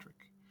Eurocentric.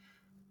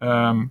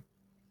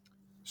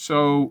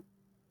 So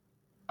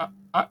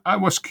I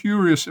was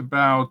curious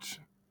about.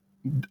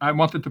 I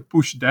wanted to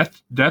push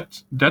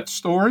that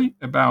story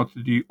about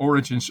the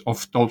origins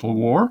of total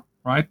war,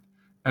 right?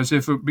 As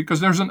if because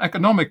there's an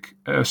economic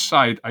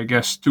side, I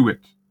guess, to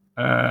it,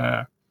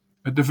 a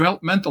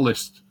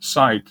developmentalist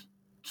side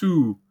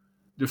to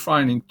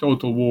defining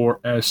total war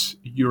as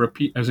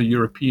a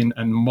European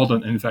and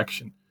modern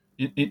invention,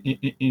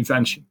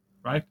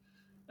 right?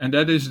 And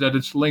that is that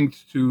it's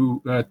linked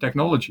to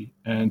technology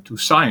and to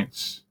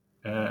science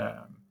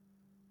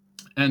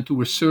and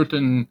to a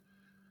certain,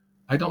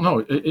 I don't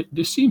know,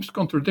 this seems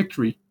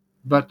contradictory,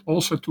 but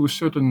also to a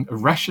certain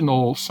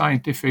rational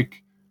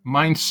scientific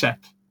mindset.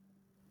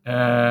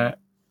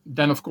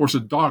 Then, of course, the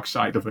dark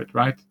side of it,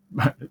 right?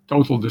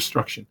 Total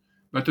destruction.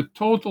 But the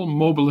total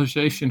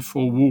mobilization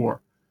for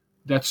war,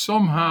 that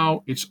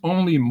somehow it's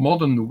only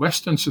modern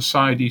Western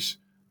societies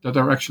that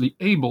are actually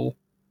able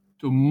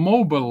to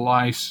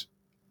mobilize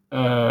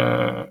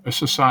a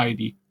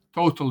society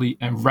totally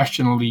and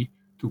rationally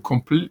to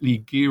completely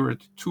gear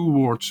it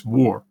towards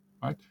war,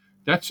 right?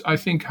 That's, I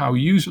think, how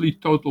usually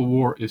total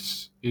war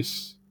is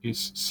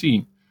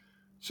seen.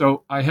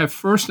 So I have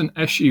first an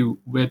issue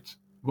with,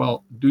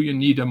 well, do you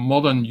need a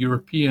modern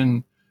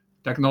European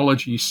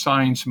technology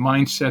science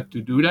mindset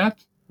to do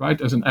that,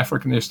 right? As an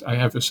Africanist, I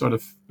have a sort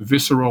of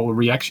visceral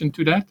reaction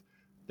to that.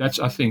 That's,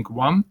 I think,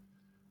 one.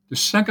 The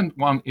second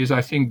one is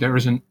I think there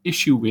is an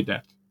issue with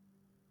that,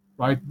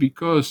 right?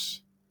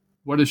 Because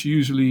what is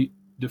usually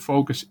the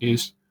focus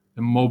is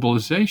the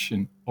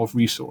mobilization of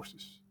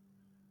resources.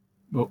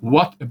 But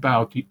what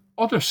about the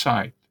other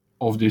side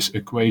of this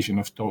equation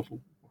of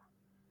total war?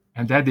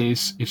 And that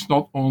is, it's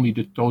not only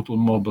the total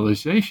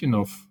mobilization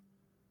of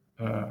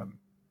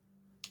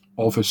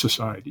a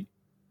society,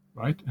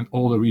 right, and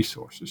all the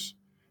resources.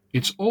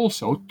 It's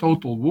also,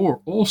 total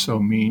war also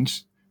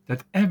means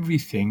that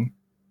everything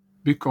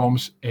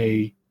becomes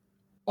a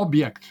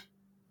object,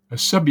 a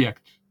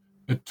subject,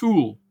 a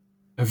tool,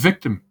 a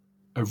victim,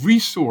 a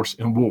resource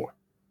in war,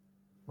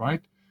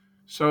 right?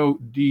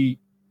 So the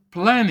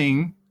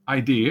planning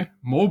idea,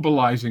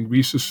 mobilizing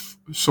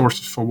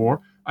resources for war,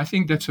 I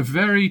think that's a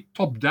very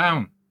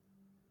top-down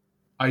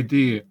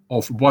idea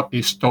of what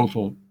is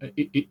total.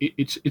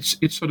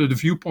 It's sort of the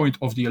viewpoint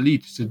of the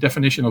elite. It's the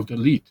definition of the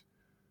elite,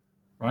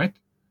 right?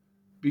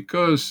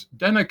 Because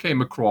then I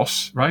came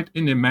across, right,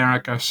 in the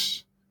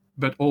Americas,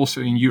 but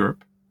also in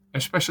Europe,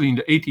 especially in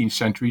the 18th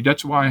century.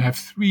 That's why I have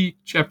 3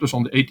 chapters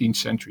on the 18th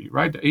century,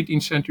 right? The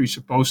 18th century is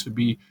supposed to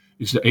be,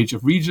 is the age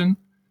of reason.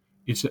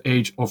 It's the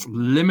age of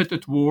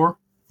limited war,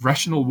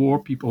 rational war.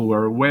 People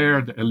were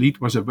aware, the elite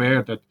was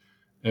aware that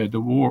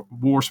the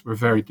wars were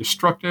very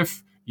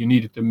destructive. You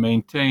needed to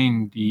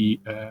maintain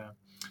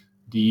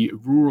the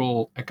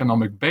rural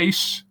economic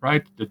base,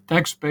 right? The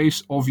tax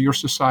base of your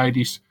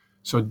societies.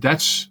 So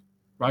that's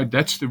right.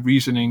 That's the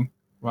reasoning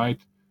right,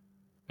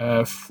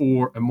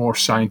 for a more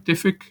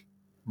scientific,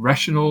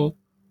 rational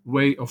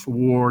way of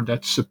war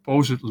that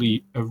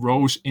supposedly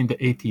arose in the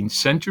 18th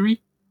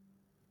century,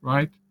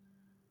 right?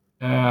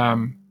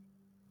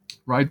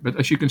 Right, but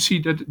as you can see,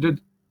 that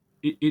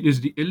it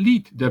is the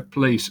elite that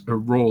plays a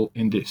role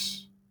in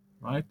this,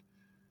 right?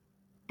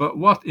 But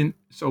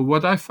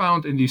what I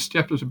found in these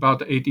chapters about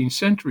the 18th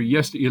century,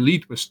 yes, the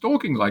elite was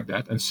talking like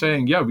that and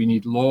saying, yeah, we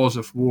need laws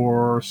of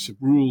wars,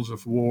 rules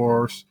of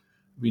wars,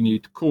 we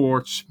need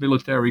courts,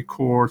 military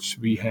courts,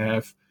 we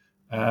have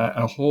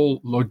a whole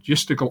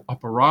logistical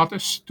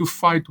apparatus to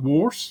fight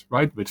wars,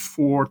 right, with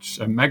forts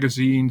and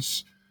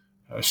magazines,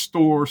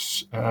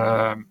 stores,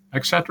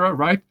 etc.,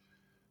 right?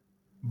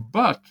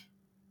 But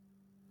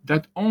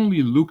that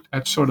only looked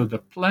at sort of the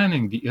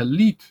planning, the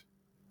elite,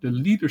 the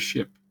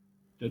leadership,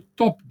 the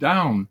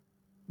top-down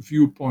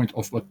viewpoint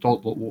of what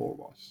total war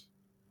was,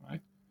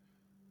 right?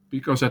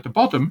 Because at the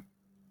bottom,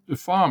 the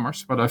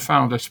farmers, what I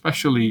found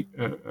especially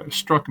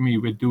struck me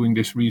with doing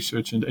this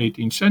research in the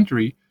 18th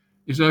century,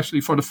 is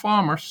actually for the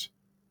farmers,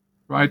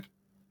 right?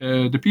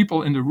 The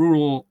people in the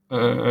rural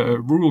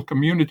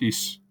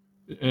communities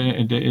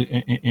in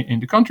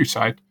the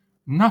countryside,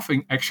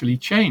 nothing actually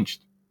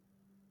changed,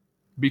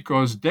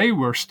 because they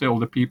were still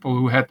the people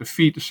who had to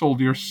feed the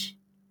soldiers,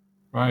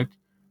 right?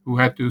 Who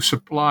had to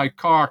supply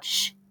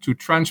carts to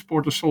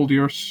transport the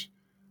soldiers,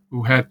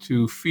 who had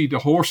to feed the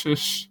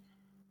horses,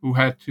 who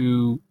had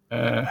to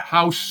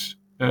house,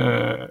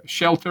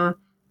 shelter,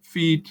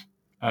 feed,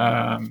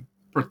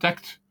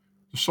 protect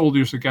the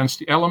soldiers against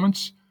the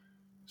elements.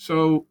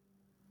 So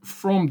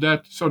from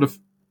that sort of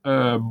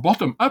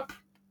bottom up,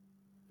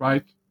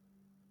 right,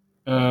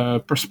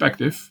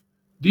 perspective,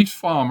 these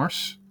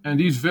farmers and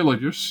these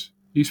villagers,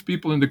 these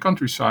people in the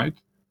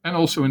countryside, and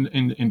also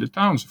in the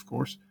towns, of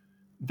course,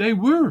 they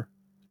were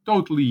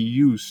totally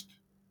used,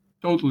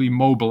 totally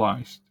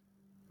mobilized,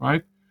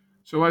 right?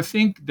 So I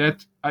think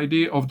that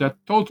idea of that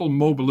total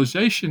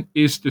mobilization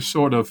is the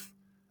sort of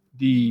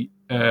the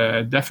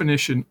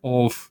definition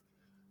of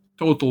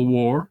total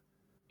war,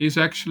 is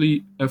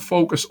actually a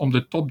focus on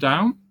the top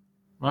down,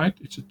 right?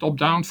 It's a top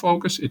down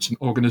focus, it's an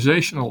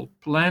organizational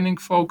planning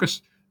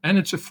focus, and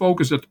it's a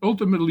focus that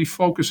ultimately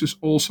focuses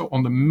also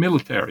on the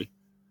military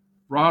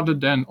rather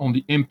than on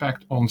the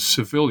impact on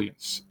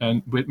civilians.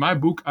 And with my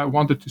book, I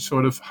wanted to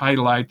sort of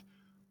highlight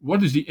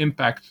what is the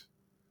impact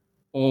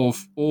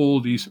of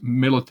all these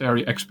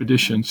military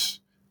expeditions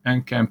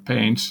and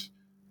campaigns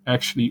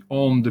actually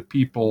on the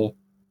people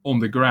on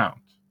the ground,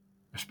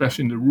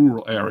 especially in the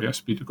rural areas,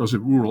 because the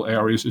rural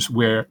areas is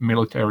where the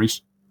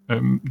militaries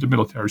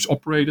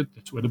operated.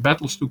 That's where the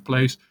battles took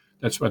place.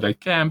 That's where they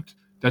camped.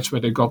 That's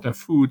where they got their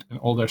food and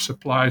all their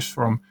supplies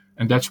from.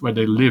 And that's where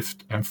they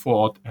lived and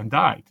fought and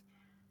died.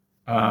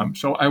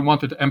 So I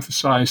wanted to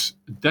emphasize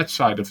that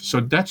side of it. So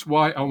that's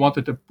why I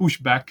wanted to push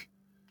back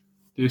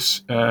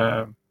this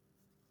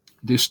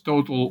this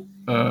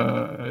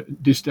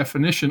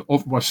definition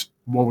of what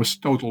was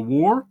total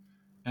war,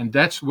 and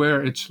that's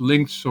where it's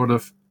linked sort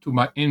of to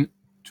my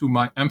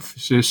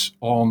emphasis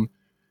on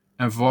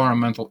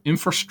environmental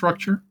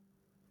infrastructure,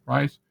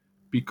 right?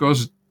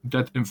 Because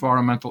that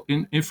environmental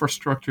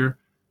infrastructure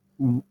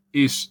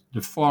is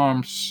the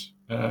farms,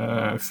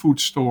 food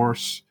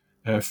stores,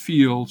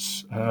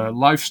 fields,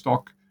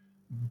 livestock.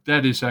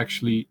 That is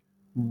actually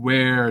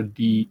where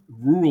the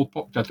rural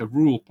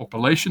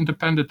population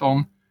depended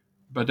on,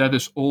 but that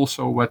is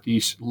also what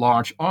these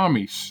large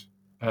armies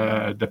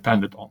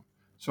depended on.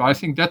 So I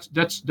think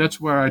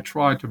that's where I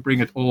try to bring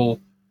it all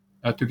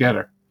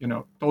together. You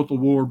know, total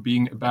war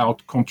being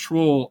about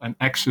control and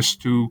access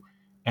to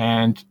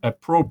and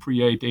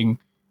appropriating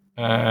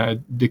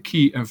the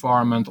key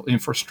environmental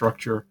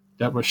infrastructure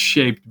that was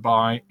shaped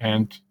by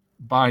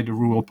the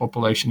rural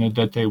population and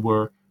that they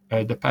were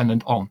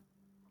dependent on.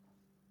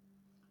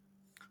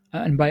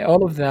 And by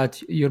all of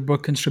that, your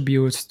book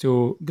contributes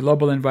to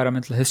global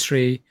environmental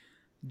history,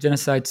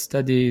 genocide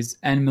studies,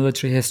 and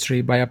military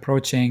history by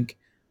approaching,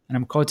 and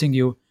I'm quoting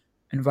you,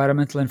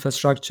 environmental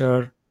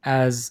infrastructure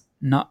as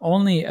not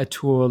only a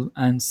tool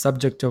and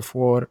subject of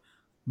war,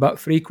 but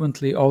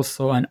frequently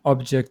also an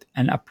object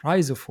and a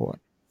prize of war.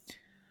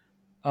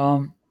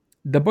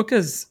 The book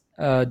is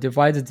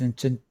divided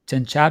into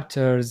 10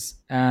 chapters,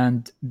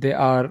 and they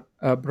are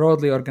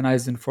broadly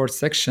organized in 4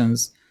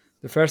 sections.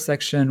 The first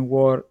section,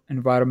 war,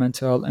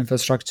 environmental,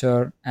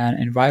 infrastructure, and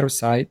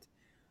envirocide.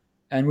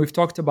 And we've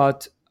talked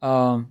about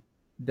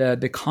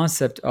the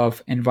concept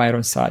of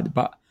envirocide,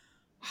 but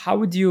how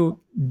would you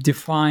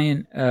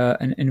define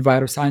an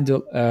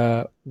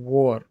envirocidal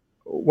war?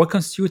 What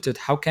constitutes it?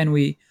 How can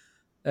we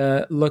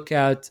look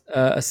at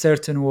a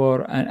certain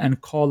war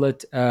and call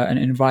it an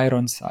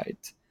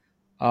envirocide?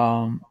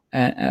 And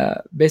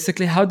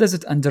basically, how does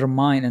it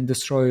undermine and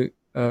destroy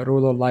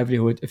rural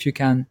livelihood? If you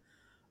can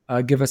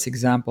give us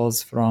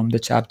examples from the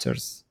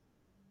chapters.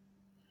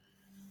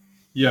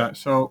 Yeah,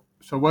 so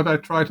what I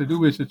try to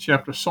do is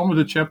some of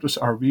the chapters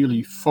are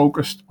really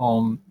focused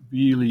on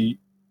really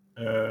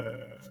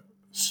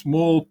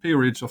small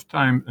periods of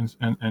time and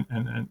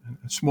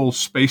small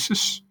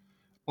spaces.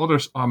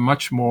 Others are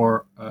much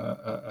more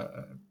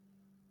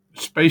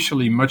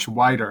spatially much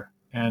wider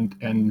and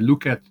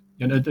look at,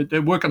 they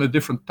work on a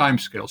different time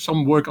scale.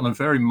 Some work on a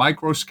very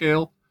micro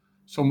scale,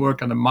 some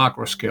work on a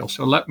macro scale.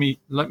 So let me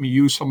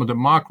use some of the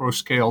macro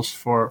scales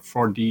to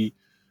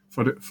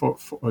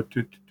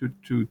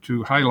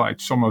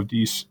highlight some of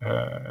these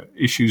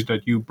issues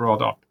that you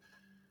brought up.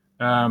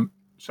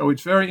 So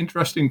it's very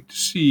interesting to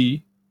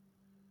see,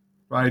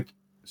 right?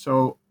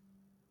 So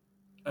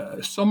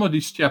some of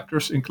these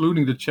chapters,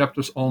 including the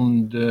chapters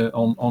on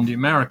the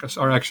Americas,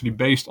 are actually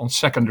based on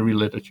secondary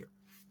literature.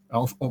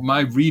 Of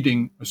my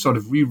reading, a sort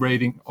of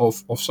re-rating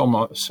of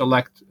some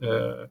select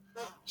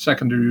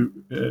secondary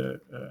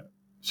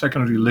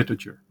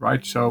literature,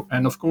 right? So,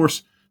 and of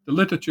course, the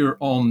literature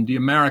on the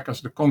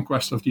Americas, the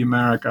conquest of the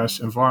Americas,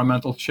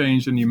 environmental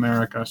change in the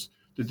Americas,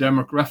 the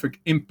demographic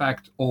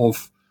impact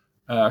of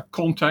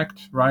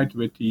contact, right,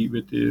 with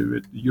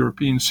the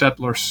European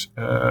settlers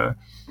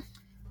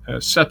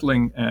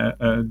settling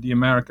the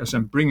Americas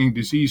and bringing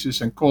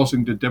diseases and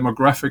causing the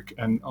demographic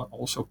and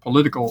also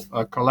political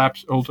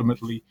collapse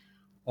ultimately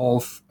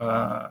of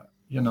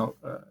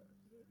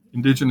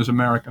indigenous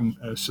American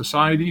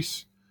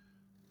societies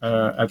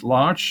at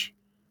large,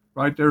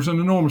 right? There's an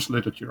enormous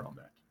literature on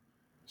that.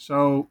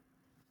 So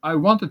I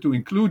wanted to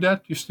include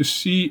that just to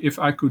see if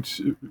I could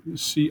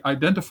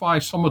identify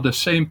some of the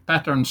same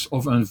patterns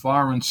of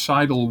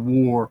environmental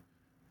war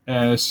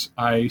as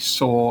I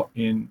saw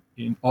in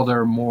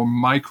other more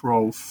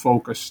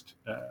micro-focused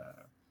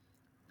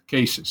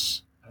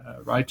cases,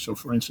 right? So,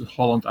 for instance,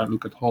 Holland, I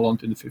look at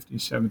Holland in the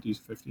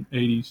 1570s,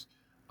 1580s,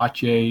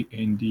 Aceh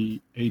in the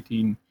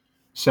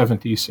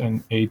 1870s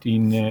and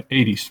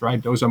 1880s,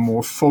 right? Those are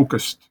more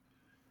focused.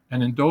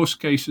 And in those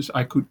cases,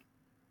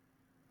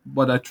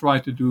 what I try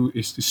to do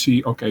is to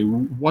see, okay,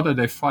 what are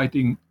they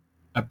fighting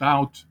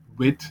about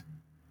with,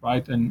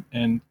 right? And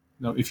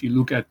if you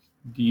look at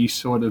the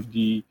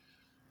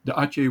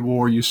Aceh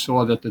War, you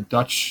saw that the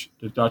Dutch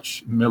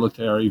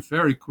military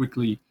very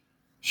quickly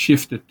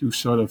shifted to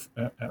sort of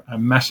a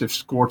massive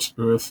scorched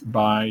earth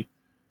by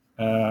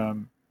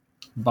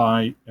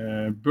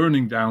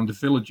burning down the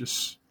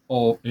villages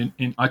all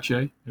in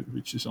Aceh,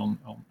 which is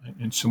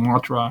in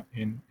Sumatra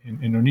in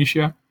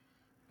Indonesia.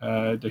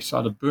 They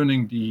started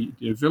burning the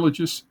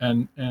villages,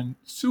 and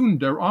soon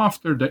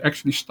thereafter they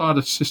actually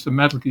started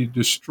systematically to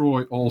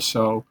destroy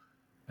also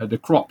the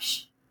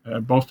crops.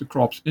 Both the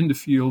crops in the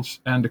fields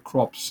and the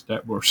crops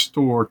that were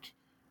stored,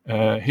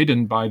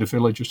 hidden by the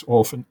villagers,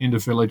 often in the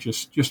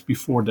villages, just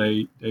before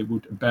they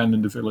would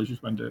abandon the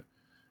villages when the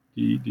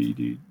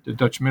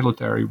Dutch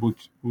military would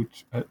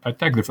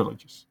attack the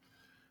villages.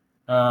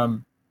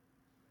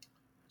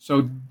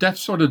 So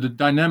that's sort of the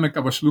dynamic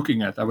I was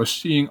looking at. I was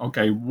seeing,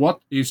 okay,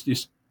 what is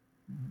this?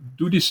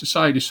 Do these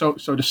societies, so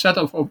the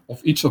setup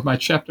of each of my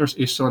chapters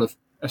is sort of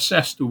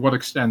assess to what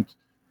extent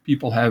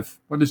people have,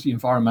 what is the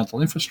environmental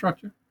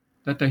infrastructure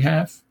that they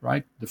have,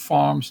 right? The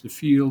farms, the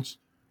fields,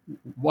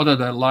 what are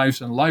their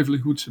lives and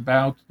livelihoods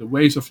about, the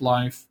ways of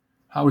life,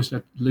 how is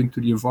that linked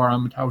to the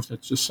environment, how is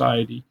that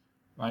society,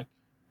 right?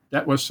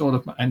 That was sort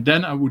of, and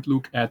then I would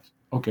look at,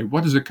 okay,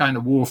 what is the kind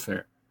of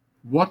warfare?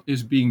 What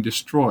is being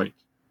destroyed?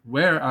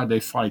 Where are they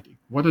fighting?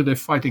 What are they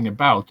fighting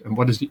about? And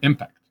what is the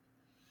impact?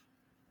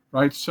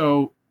 Right?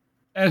 So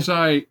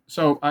I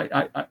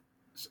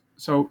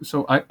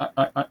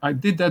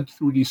did that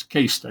through these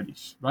case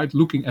studies, right?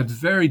 Looking at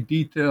very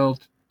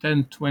detailed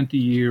 10, 20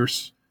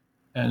 years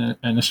and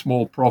a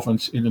small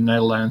province in the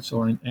Netherlands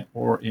or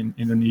in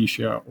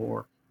Indonesia,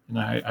 or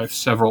I have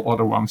several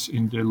other ones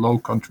in the Low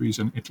Countries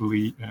and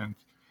Italy and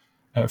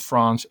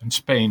France and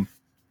Spain,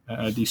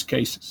 these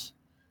cases.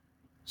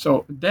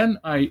 So then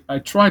I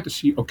try to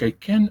see, okay,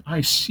 can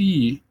I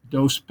see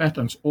those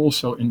patterns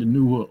also in the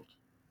New World?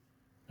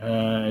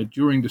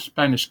 During the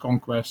Spanish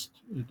conquest,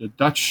 the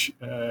Dutch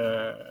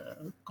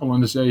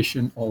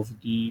colonization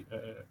of the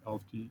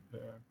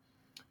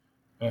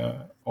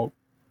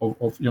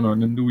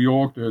New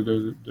York,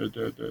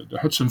 the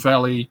Hudson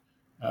Valley,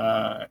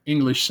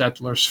 English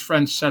settlers,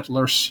 French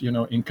settlers,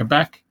 in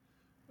Quebec,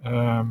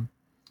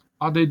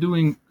 are they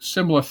doing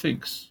similar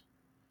things?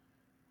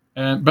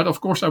 But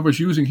of course, I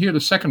was using here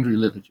the secondary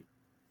literature,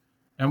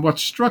 and what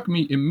struck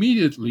me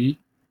immediately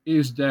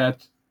is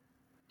that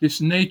this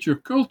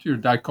nature-culture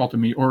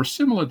dichotomy or a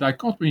similar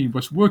dichotomy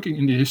was working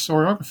in the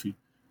historiography.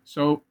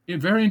 So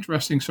very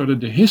interesting, so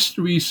that the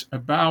histories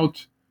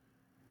about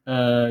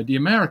the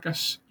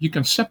Americas, you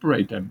can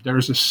separate them. There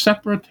is an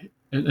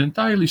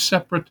entirely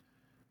separate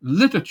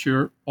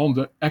literature on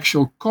the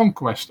actual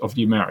conquest of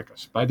the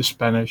Americas by the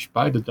Spanish,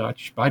 by the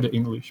Dutch, by the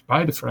English,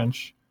 by the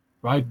French,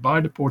 right, by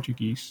the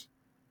Portuguese.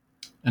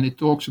 And it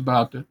talks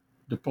about the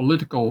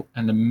political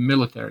and the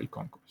military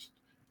conquest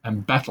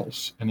and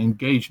battles and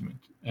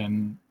engagement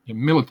and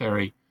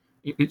military.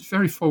 It's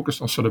very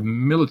focused on sort of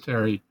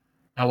military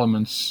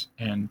elements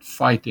and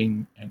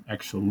fighting and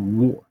actual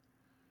war.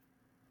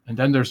 And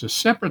then there's a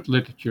separate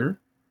literature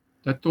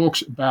that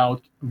talks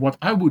about what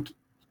I would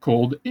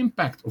call the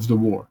impact of the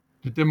war,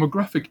 the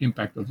demographic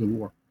impact of the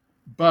war.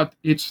 But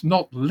it's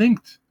not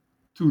linked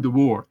to the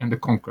war and the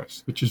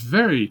conquest, which is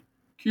very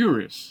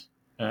curious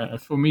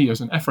for me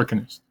as an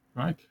Africanist,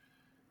 right?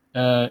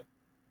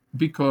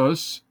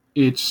 Because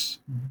it's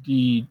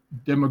the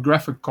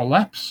demographic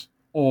collapse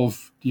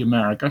of the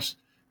Americas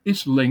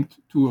is linked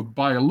to a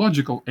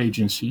biological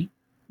agency,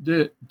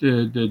 the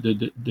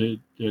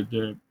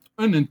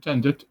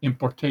unintended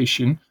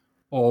importation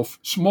of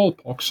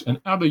smallpox and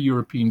other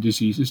European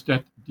diseases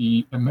that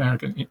the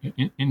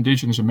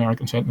indigenous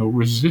Americans had no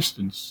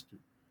resistance to,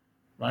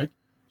 right?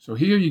 So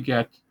here you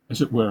get,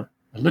 as it were,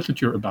 a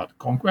literature about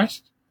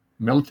conquest,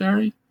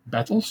 military,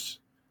 battles,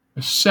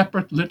 a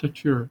separate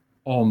literature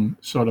on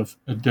sort of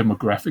a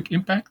demographic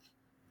impact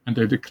and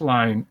the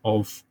decline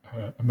of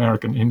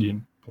American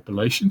Indian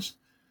populations.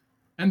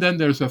 And then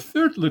there's a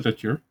third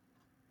literature,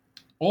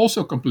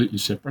 also completely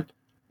separate,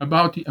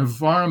 about the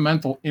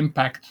environmental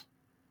impact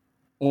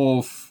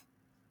of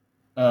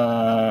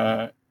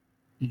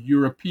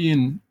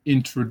European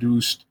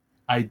introduced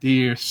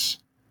ideas,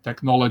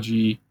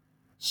 technology,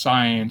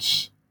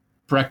 science,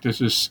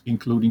 practices,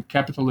 including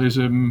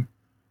capitalism,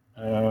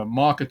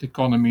 market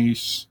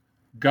economies,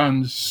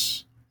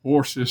 guns,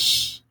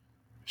 horses,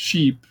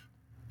 sheep,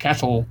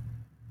 cattle,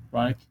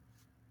 right?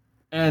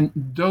 And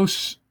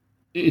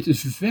it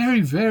is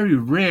very, very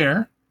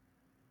rare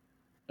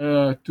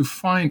to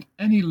find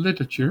any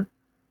literature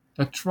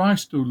that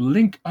tries to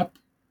link up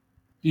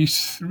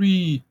these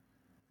three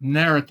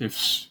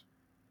narratives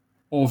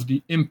of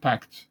the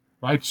impact,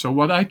 right? So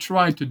what I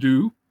try to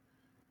do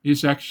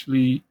is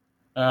actually,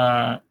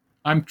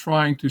 I'm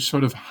trying to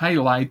sort of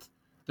highlight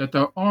that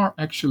there are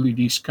actually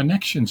these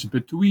connections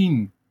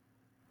between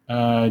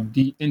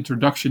the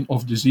introduction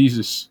of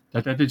diseases,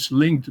 that is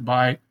linked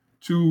by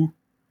two,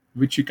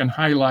 which you can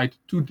highlight,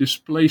 to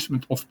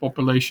displacement of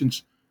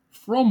populations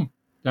from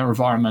their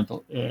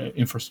environmental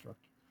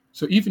infrastructure.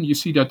 So even you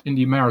see that in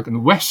the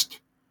American West,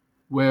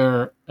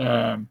 where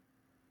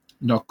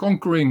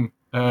conquering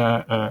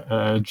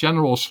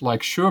generals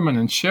like Sherman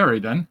and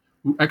Sheridan,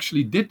 who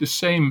actually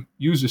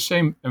use the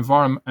same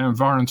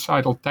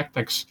environmental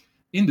tactics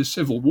in the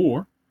Civil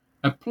War,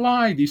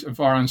 apply these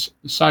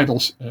environmental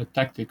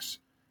tactics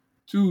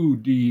to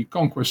the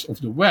conquest of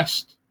the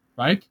West,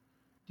 right?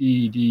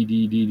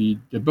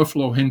 The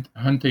buffalo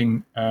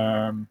hunting,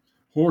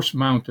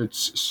 horse-mounted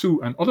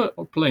Sioux and other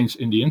Plains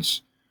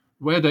Indians,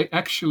 where they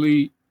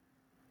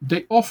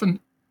often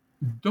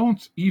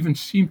don't even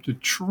seem to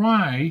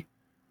try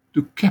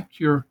to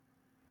capture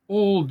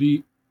all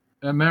the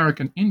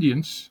American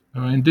Indians,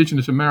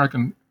 indigenous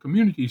American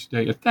communities.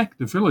 They attack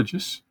the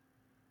villages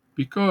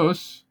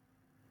because,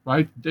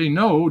 right, they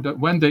know that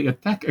when they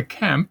attack a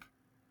camp,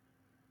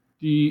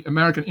 the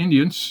American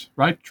Indians,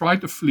 right, try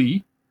to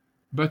flee,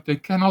 but they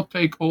cannot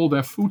take all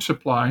their food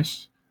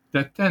supplies,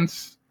 their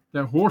tents,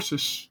 their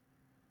horses,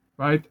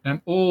 right,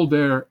 and all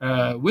their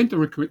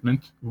winter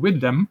equipment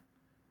with them,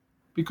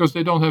 because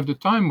they don't have the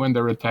time when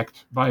they're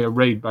attacked by a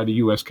raid by the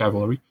U.S.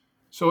 cavalry.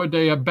 So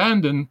they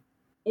abandon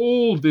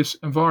all this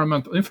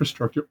environmental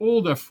infrastructure,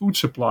 all their food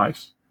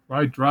supplies,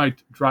 right,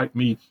 dried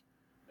meat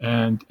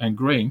and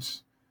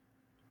grains.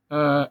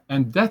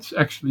 And that's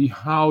actually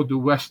how the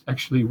West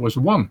actually was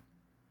won.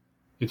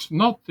 It's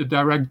not the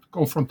direct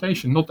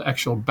confrontation, not the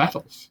actual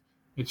battles.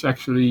 It's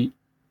actually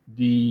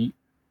the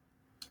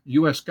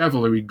U.S.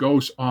 cavalry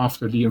goes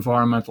after the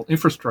environmental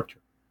infrastructure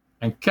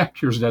and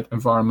captures that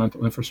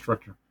environmental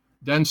infrastructure,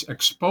 thence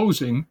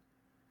exposing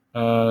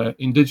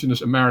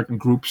indigenous American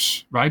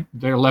groups, right?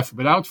 They're left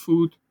without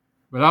food,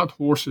 without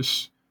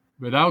horses,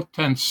 without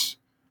tents,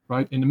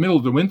 right, in the middle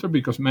of the winter,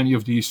 because many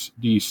of the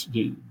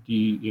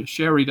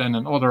Sheridan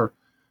and other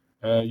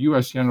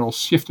U.S. generals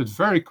shifted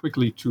very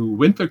quickly to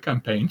winter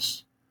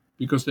campaigns,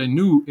 because they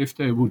knew if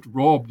they would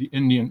rob the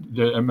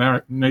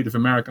Native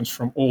Americans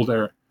from all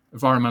their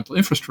environmental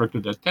infrastructure,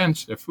 their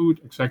tents, their food,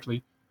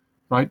 exactly,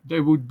 right, they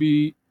would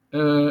be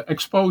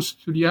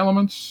exposed to the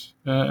elements,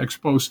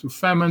 exposed to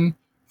famine,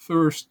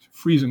 thirst,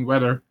 freezing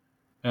weather,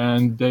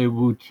 and they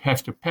would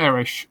have to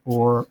perish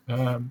or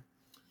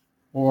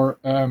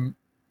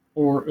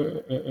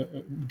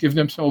give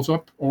themselves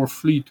up or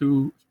flee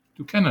to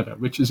Canada,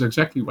 which is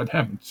exactly what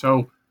happened.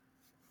 So,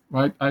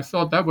 right, I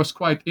thought that was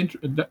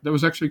that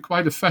was actually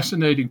quite a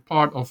fascinating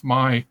part of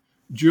my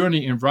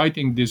journey in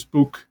writing this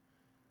book,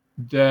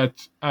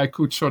 that I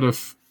could sort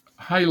of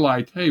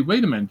highlight, hey,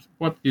 wait a minute,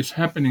 what is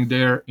happening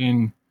there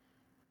in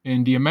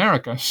the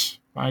Americas,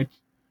 right?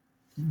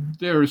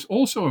 There is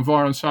also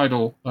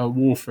environmental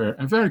warfare,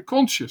 and very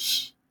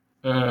conscious,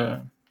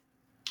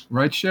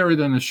 right?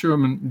 Sheridan and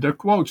Sherman, their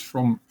quotes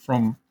from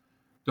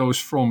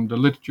the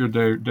literature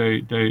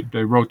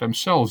they wrote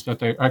themselves, that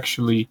they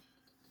actually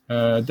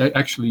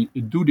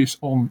do this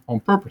on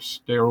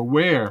purpose. They are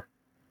aware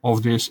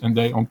of this, and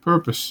they on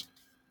purpose,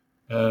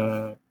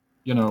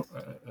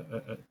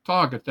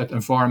 target that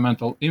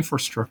environmental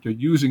infrastructure,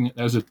 using it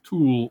as a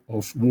tool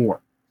of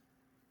war.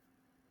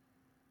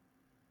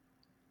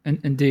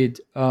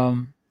 Indeed.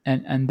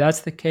 And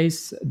that's the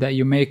case that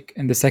you make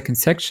in the second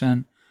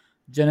section,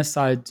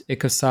 genocide,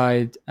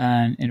 ecocide,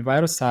 and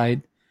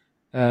envirocide.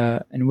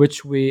 in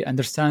which we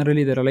understand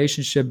really the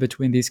relationship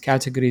between these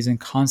categories and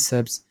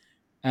concepts,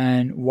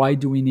 and why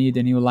do we need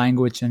a new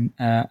language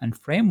and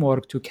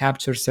framework to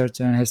capture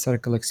certain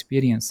historical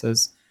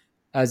experiences,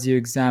 as you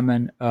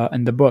examine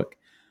in the book.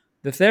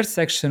 The third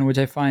section, which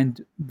I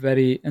find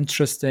very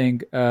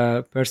interesting,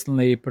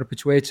 personally,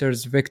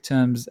 perpetrators,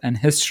 victims, and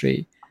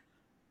history.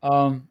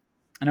 And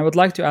I would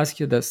like to ask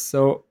you this.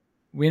 So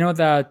we know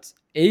that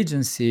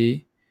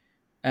agency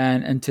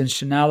and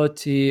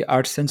intentionality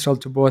are central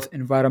to both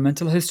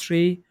environmental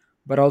history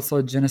but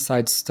also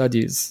genocide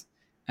studies.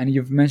 And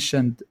you've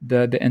mentioned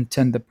the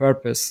intent, the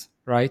purpose,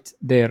 right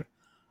there.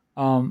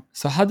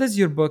 So, how does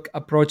your book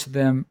approach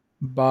them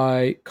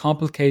by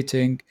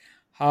complicating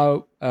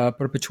how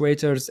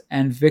perpetrators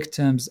and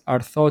victims are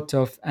thought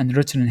of and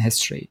written in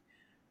history?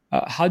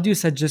 How do you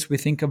suggest we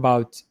think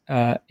about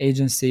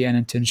agency and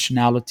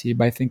intentionality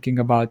by thinking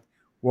about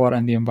war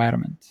and the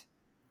environment?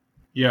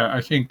 Yeah,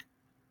 I think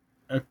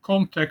a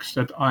context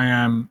that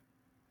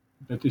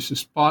this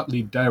is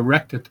partly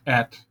directed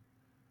at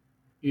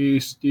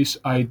is this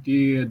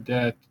idea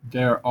that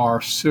there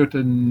are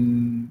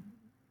certain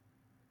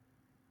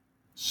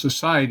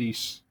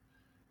societies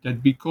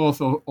that,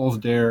 because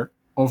of their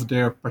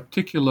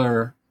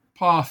particular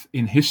path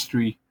in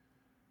history,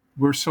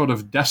 were sort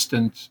of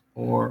destined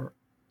or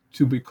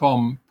to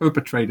become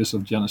perpetrators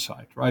of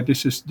genocide. Right?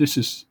 This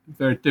is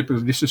very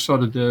typical. This is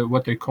sort of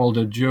what they call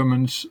the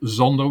Germans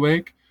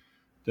Sonderweg,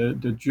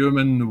 the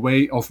German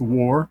way of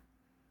war.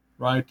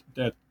 Right?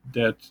 That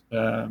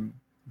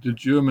the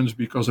Germans,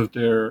 because of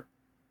their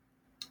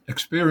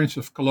experience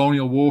of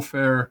colonial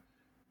warfare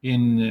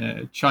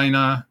in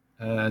China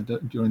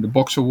during the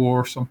Boxer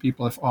War, some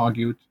people have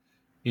argued,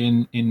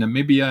 in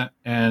Namibia,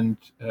 and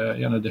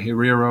the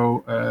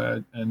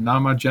Herero and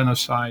Nama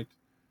genocide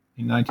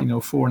in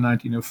 1904,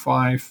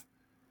 1905,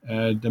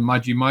 the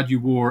Maji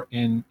Maji War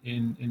in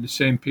the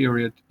same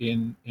period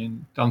in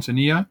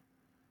Tanzania,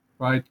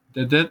 right?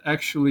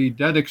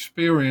 That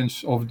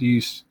experience of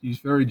these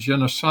very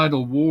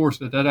genocidal wars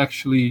that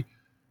actually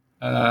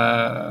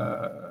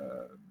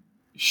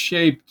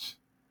shaped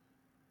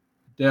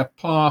their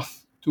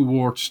path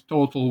towards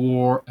total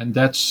war, and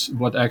that's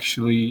what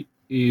actually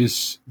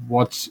is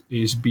what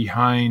is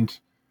behind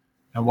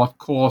and what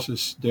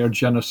causes their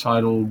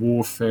genocidal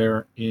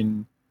warfare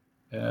in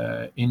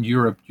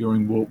Europe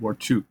during World War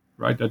II.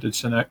 Right, that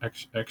it's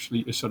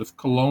actually a sort of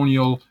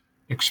colonial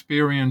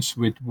experience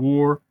with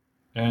war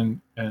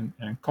and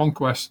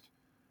conquest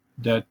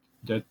that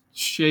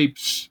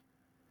shapes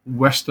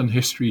Western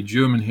history,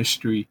 German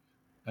history,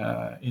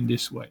 in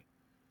this way.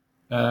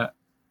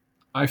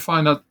 I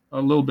find that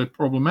a little bit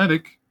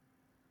problematic,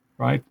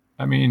 right?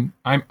 I mean,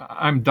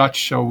 I'm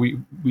Dutch, so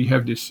we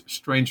have this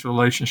strange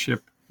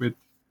relationship with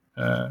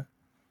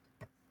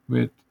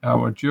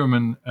our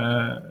German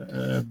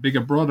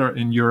bigger brother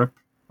in Europe,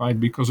 right?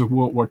 Because of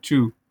World War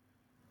II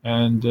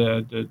and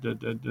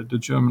the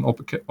German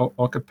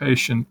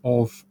occupation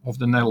of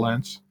the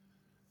Netherlands.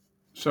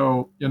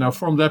 So,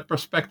 from that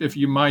perspective,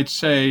 you might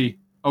say,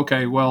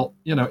 okay, well,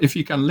 if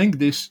you can link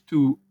this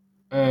to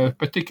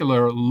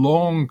particular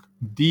long,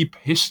 deep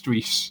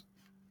histories,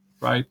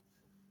 right?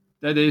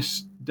 That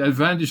is, the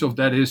advantage of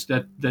that is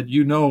that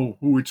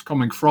who it's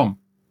coming from,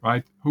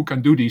 right? Who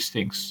can do these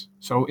things.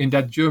 So in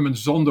that German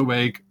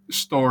Sonderweg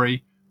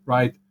story,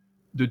 right,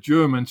 the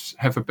Germans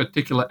have a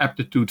particular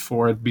aptitude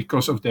for it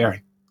because of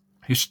their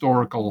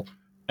historical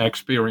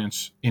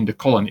experience in the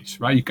colonies,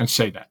 right? You can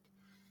say that.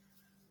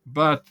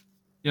 But,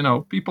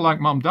 people like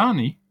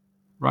Mamdani,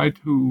 right,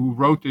 who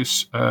wrote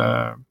this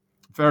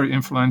very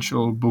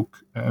influential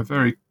book, a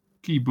very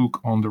key book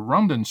on the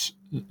Rwandan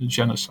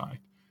genocide,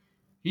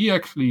 he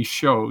actually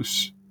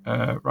shows,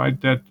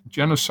 right, that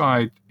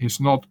genocide is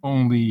not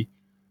only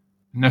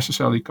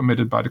necessarily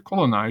committed by the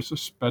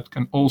colonizers, but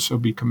can also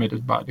be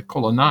committed by the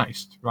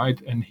colonized,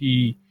 right? And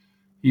he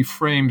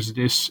frames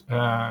this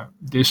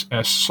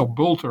as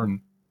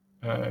subaltern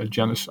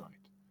genocide,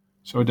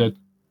 so that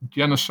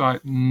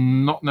genocide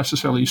not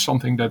necessarily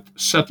something that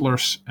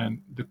settlers and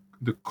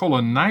the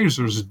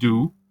colonizers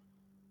do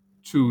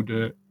to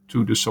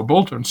the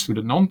subalterns, to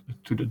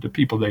the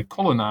people they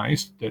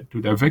colonized,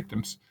 to their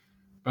victims,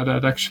 but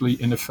that actually,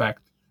 in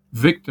effect,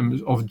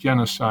 victims of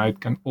genocide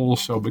can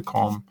also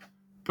become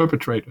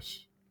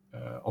perpetrators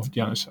of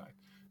genocide.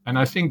 And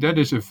I think that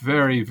is a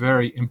very,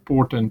 very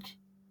important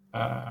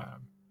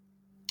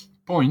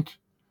point,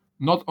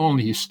 not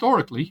only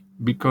historically,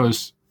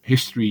 because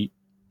history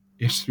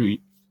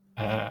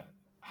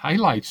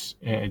highlights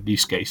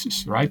these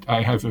cases, right?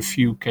 I have a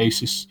few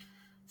cases,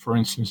 for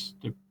instance,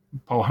 the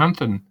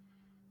Powhatan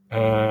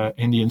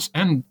Indians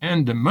and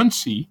the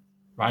Munsee,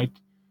 right,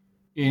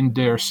 in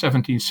their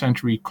 17th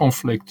century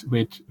conflict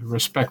with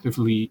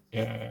respectively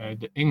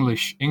the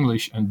English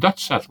and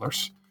Dutch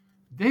settlers.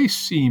 They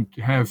seem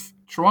to have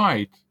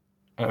tried,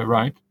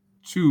 right,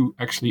 to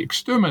actually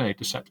exterminate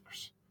the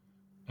settlers,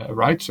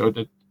 right? So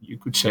that you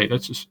could say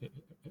that's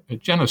a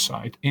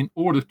genocide in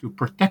order to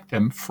protect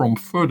them from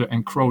further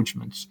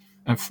encroachments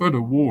and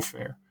further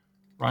warfare,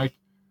 right?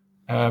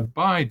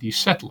 by the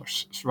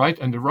settlers, right?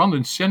 And the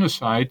Rwandan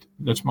genocide,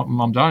 that's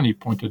Mamdani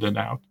pointed it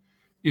out,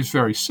 is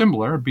very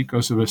similar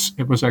because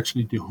it was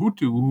actually the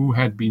Hutu who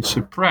had been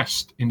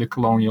suppressed in the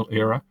colonial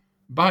era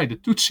by the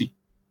Tutsi,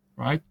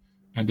 right?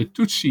 And the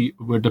Tutsi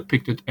were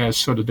depicted as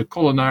sort of the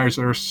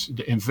colonizers,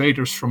 the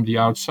invaders from the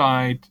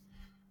outside,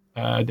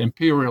 the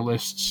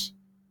imperialists,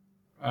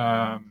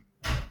 right?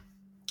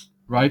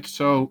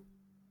 So,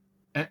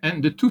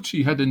 and the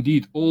Tutsi had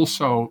indeed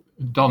also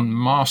done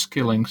mass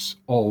killings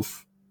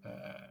of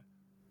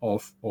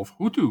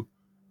Hutu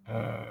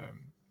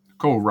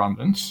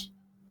co-Rwandans,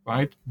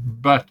 right?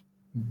 But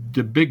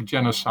the big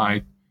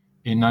genocide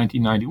in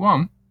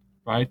 1991,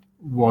 right,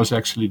 was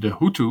actually the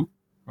Hutu,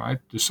 right,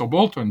 the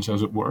subalterns,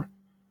 as it were,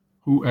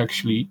 who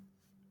actually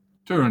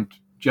turned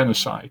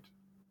genocide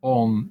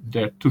on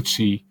their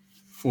Tutsi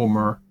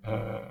former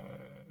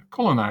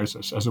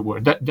colonizers, as it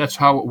were. That's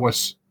how it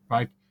was,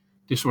 right?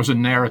 This was a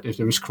narrative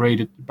that was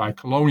created by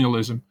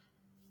colonialism,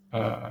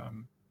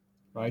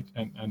 right,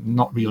 and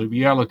not really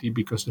reality,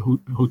 because the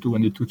Hutu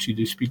and the Tutsi,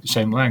 they speak the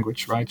same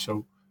language, right?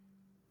 So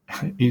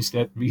is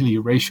that really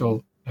a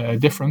racial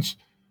difference?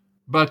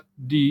 But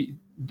the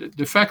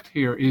fact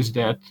here is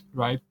that,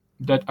 right,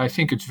 that I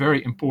think it's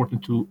very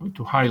important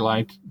to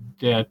highlight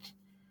that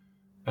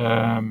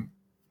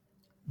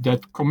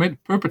that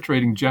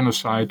perpetrating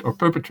genocide or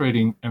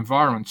perpetrating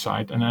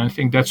environmenticide, and I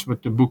think that's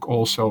what the book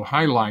also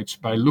highlights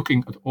by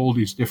looking at all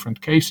these different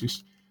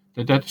cases,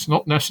 that is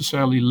not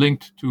necessarily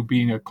linked to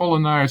being a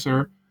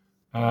colonizer,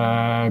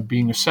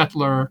 being a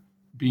settler,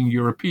 being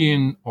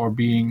European or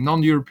being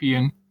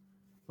non-European,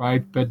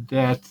 right? But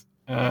that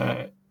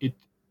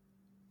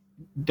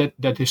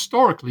that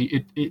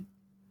historically it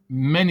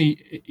many,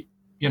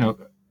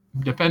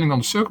 depending on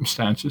the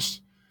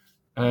circumstances,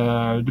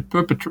 the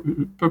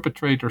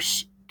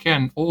perpetrators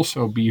can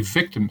also be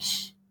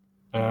victims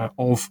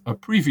of a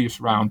previous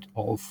round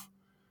of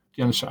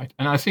genocide.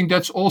 And I think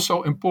that's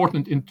also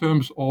important in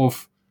terms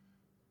of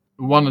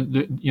one of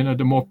the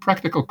the more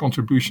practical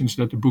contributions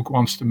that the book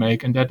wants to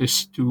make, and that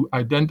is to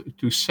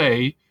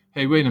say,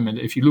 hey, wait a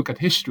minute, if you look at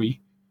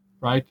history,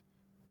 right,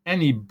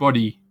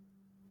 anybody,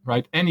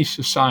 right, any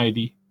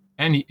society,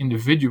 any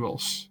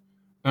individuals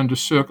under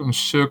certain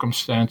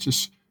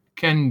circumstances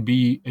can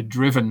be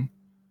driven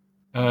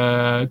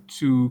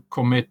to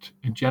commit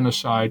a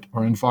genocide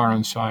or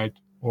environmenticide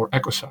or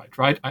ecocide,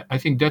 right? I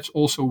think that's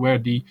also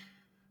where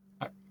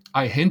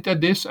I hint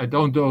at this. I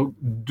don't go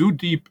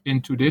deep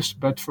into this,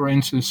 but for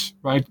instance,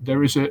 right,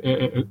 there is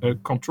a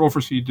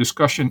controversy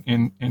discussion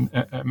in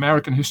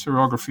American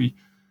historiography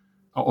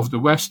of the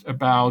West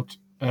about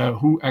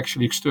who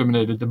actually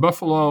exterminated the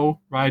buffalo,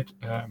 right?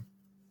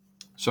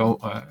 So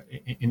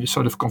in a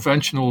sort of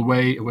conventional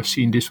way, it was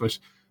seen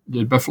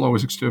the buffalo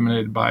was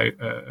exterminated by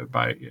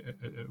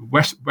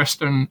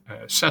Western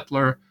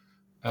settler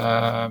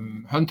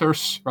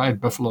hunters, right?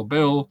 Buffalo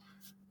Bill.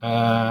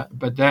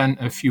 But then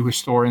a few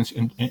historians,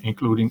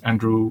 including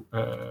Andrew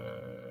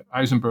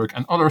Eisenberg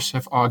and others,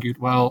 have argued,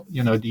 well,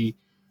 the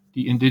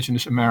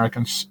indigenous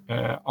Americans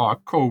are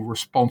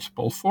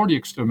co-responsible for the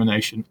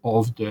extermination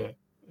of the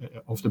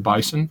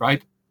bison,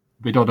 right?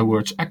 With other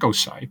words,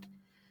 ecocide.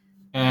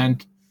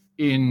 And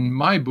in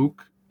my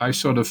book, I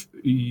sort of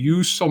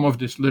use some of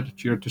this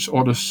literature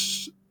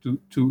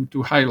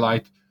to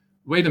highlight,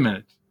 wait a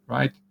minute,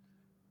 right?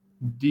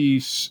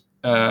 These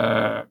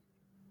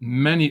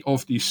many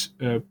of these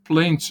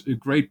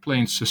Great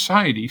Plains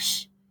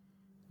societies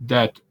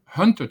that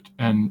hunted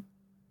and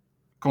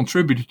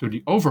contributed to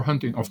the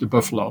overhunting of the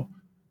buffalo,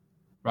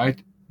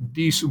 right?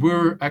 These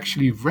were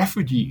actually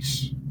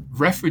refugees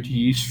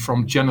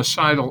from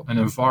genocidal and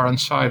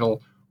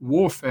environmental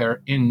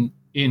warfare in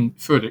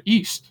further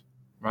east,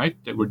 right?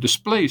 They were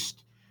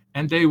displaced,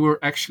 and they were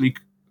actually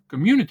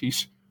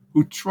communities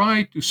who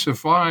tried to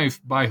survive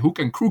by hook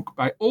and crook,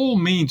 by all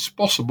means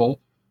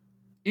possible,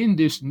 in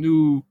this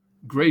new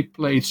Great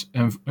Plains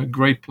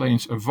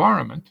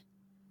environment.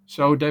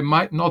 So they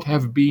might not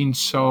have been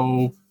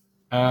so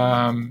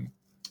benign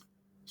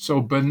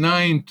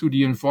to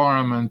the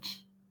environment,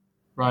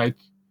 right,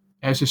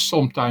 as is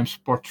sometimes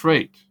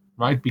portrayed,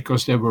 right?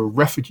 Because they were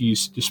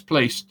refugees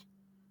displaced,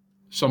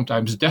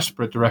 sometimes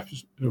desperate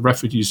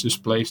refugees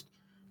displaced.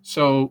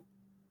 So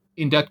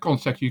in that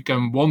context, you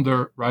can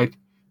wonder, right,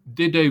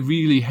 did they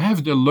really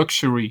have the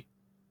luxury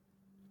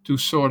to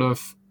sort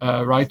of,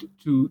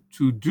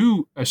 to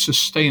do a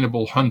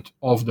sustainable hunt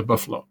of the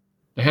buffalo?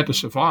 They had to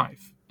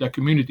survive. Their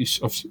communities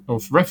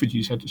of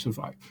refugees had to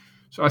survive.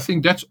 So I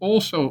think that's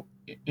also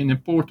an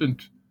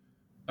important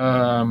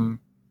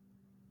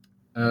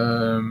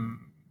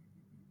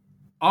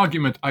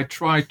argument I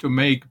try to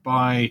make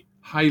by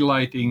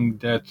highlighting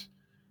that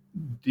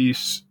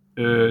this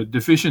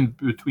division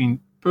between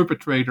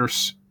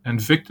perpetrators and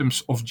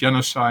victims of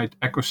genocide,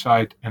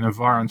 ecocide, and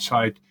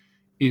environmenticide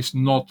is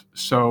not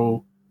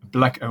so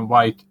black and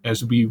white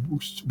as we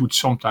would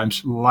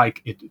sometimes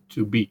like it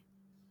to be.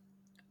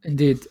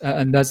 Indeed,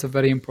 and that's a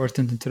very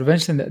important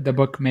intervention that the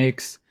book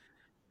makes.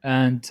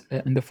 And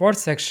in the fourth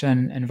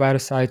section,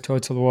 Environmenticide,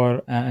 Total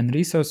War, and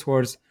Resource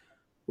Wars,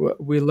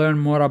 we learn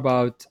more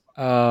about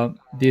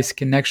these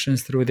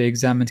connections through the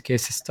examined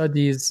case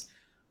studies,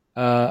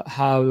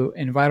 how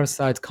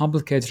envirocide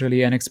complicate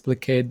really and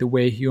explicate the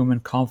way human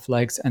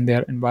conflicts and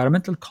their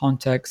environmental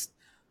context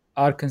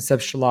are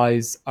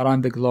conceptualized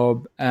around the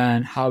globe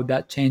and how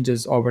that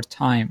changes over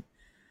time.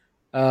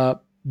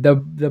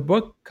 The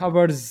book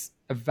covers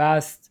a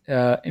vast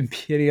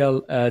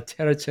imperial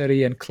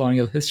territory and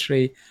colonial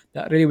history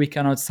that really we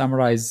cannot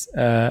summarize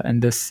in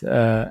this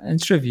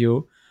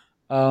interview.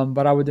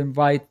 But I would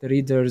invite the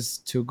readers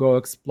to go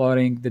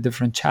exploring the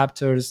different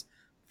chapters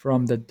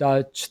from the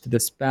Dutch to the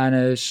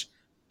Spanish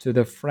to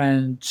the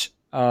French,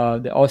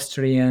 the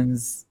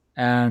Austrians,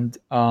 and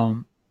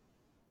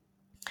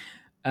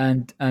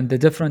the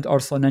different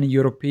also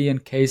non-European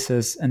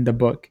cases in the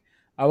book.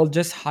 I will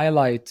just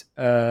highlight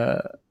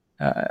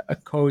a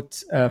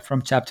quote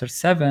from chapter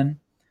 7,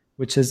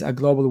 which is a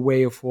global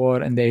way of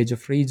war in the age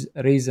of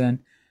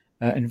reason,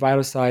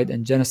 envirocide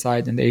and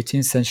genocide in the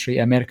 18th century,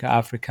 America,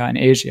 Africa, and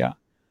Asia.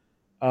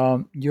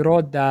 You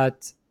wrote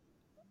that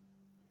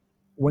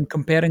when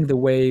comparing the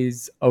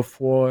ways of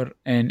war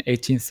in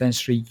 18th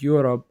century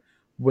Europe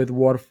with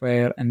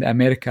warfare in the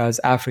Americas,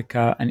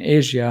 Africa, and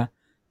Asia,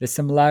 the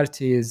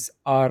similarities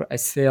are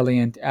as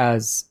salient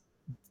as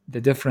the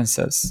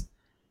differences.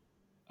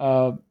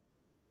 I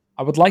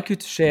would like you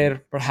to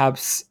share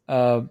perhaps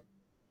an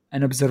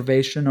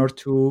observation or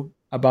two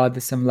about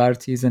the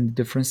similarities and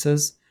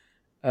differences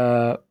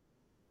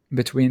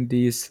between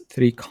these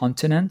three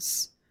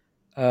continents.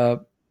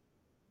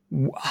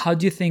 How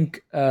do you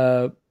think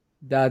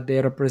that they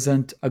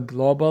represent a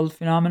global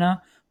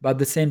phenomena, but at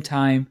the same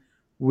time,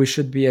 we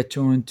should be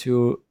attuned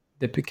to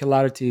the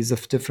peculiarities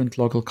of different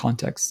local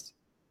contexts?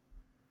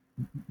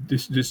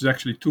 This is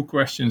actually two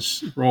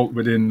questions rolled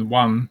within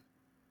one.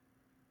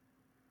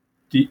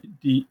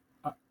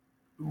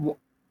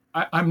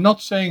 I'm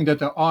not saying that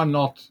there are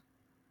not,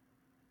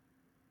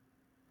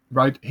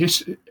 right?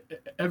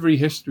 Every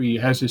history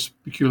has its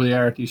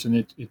peculiarities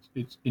and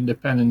its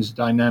independence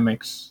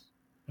dynamics,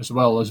 as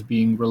well as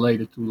being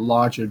related to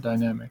larger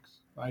dynamics,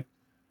 right?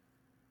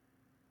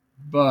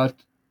 But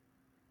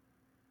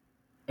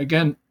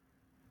again,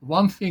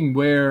 one thing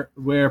where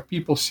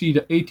people see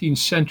the 18th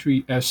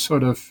century as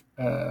sort of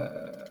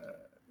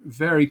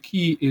very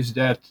key is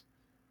that,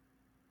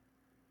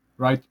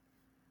 right?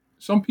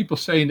 Some people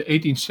say in the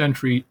 18th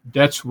century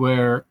that's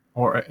where,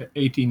 or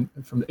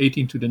from the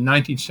 18th to the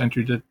 19th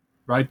century, that,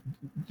 right?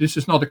 This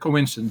is not a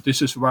coincidence.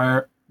 This is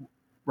where,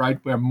 right,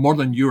 where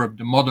modern Europe,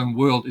 the modern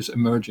world, is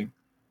emerging.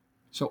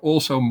 So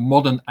also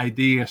modern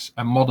ideas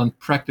and modern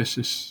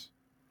practices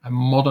and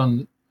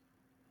modern,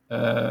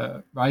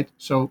 right?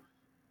 So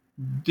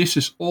this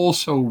is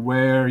also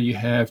where you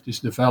have this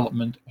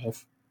development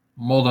of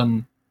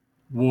modern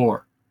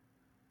war,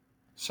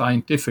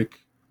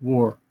 scientific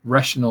war,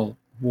 rational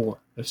war.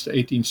 That's the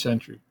 18th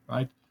century,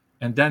 right?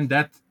 And then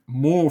that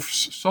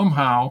morphs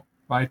somehow,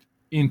 right,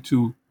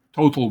 into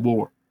total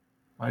war,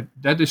 right?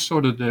 That is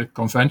sort of the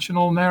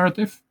conventional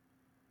narrative,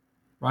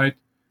 right?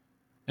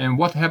 And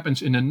what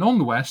happens in the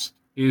non-West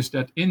is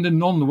that in the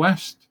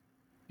non-West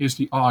is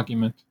the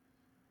argument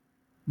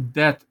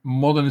that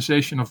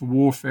modernization of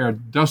warfare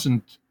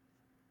doesn't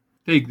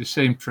take the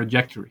same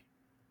trajectory.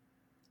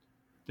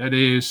 That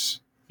is,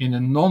 in the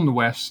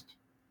non-West,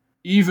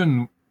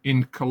 even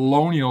in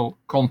colonial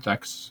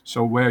contexts,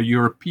 so where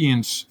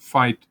Europeans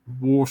fight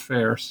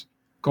warfares,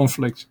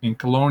 conflicts in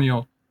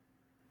colonial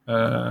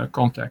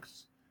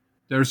contexts,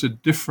 there's a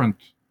different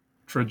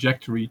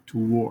trajectory to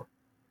war.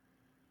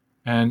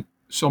 And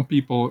some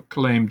people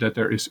claim that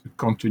there is a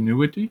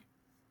continuity,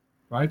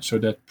 right? So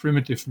that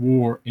primitive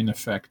war, in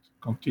effect,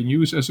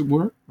 continues, as it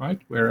were,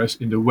 right? Whereas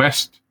in the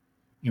West,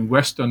 in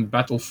Western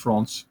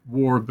battlefronts,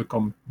 war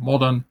become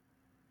modern,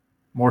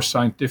 more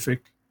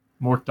scientific,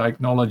 more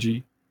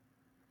technology,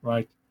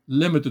 right?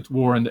 Limited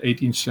war in the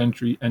 18th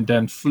century, and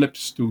then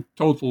flips to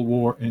total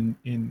war in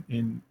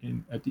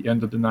at the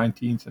end of the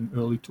 19th and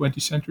early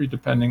 20th century,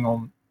 depending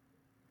on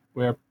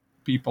where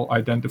people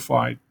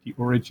identify the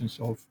origins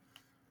of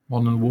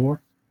modern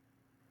war.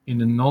 In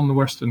the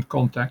non-Western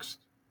context,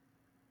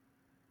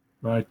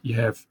 right, you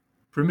have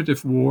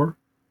primitive war,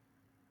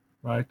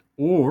 right,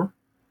 or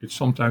it's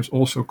sometimes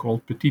also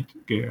called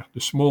petite guerre,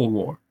 the small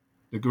war,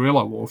 the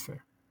guerrilla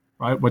warfare,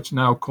 right? What's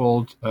now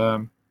called,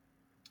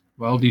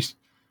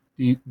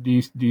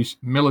 these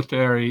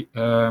military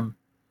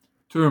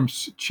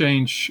terms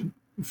change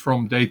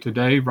from day to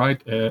day,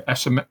 right?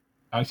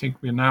 I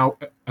think we're now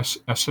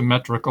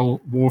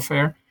asymmetrical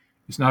warfare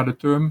is now the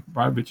term,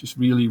 right? Which is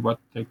really what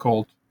they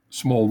called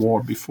small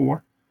war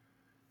before,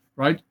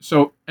 right?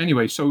 So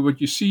anyway, so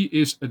what you see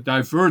is a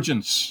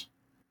divergence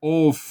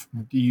of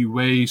the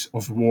ways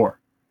of war,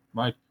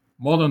 right?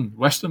 Modern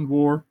Western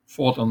war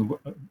fought on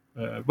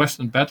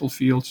Western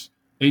battlefields.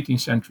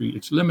 18th century,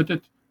 it's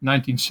limited.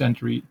 19th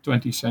century,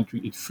 20th century,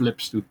 it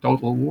flips to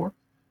total war.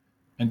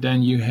 And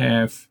then you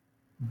have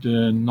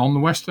the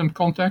non-Western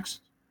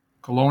context,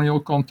 colonial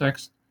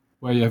context,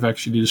 where you have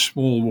actually the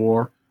small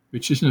war,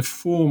 which is in a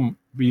form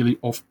really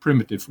of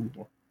primitive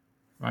war,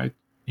 right?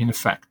 In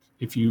effect,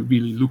 if you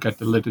really look at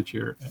the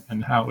literature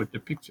and how it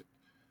depicts it.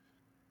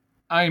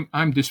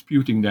 I'm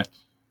disputing that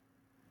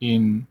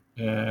in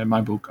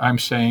my book. I'm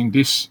saying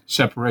this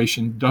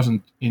separation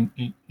doesn't,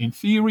 in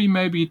theory,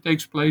 maybe it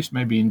takes place,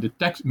 maybe in the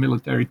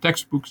military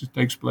textbooks it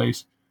takes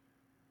place.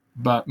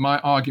 But my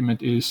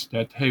argument is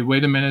that, hey,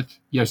 wait a minute.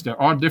 Yes,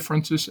 there are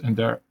differences, and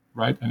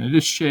and it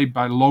is shaped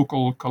by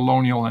local,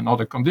 colonial, and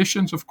other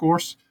conditions, of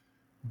course.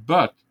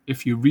 But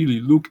if you really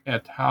look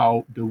at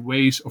how the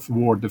ways of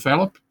war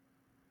develop,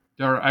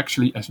 there are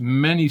actually as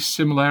many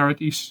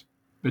similarities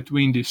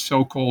between this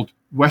so-called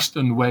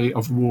Western way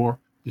of war,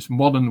 this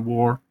modern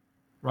war,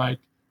 right,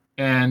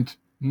 and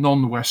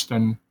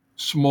non-Western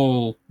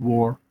small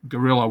war,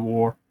 guerrilla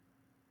war,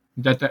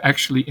 that they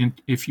actually,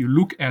 if you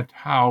look at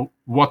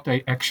what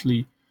they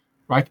actually,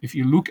 right, if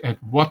you look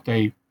at what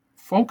they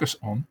focus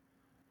on,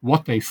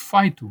 what they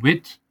fight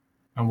with,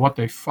 and what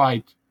they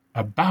fight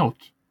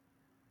about,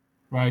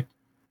 right,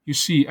 you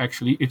see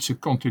actually it's a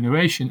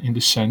continuation in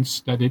the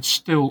sense that it's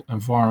still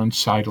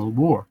environmental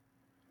war.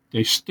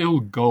 They still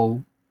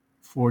go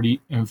for the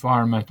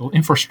environmental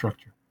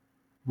infrastructure,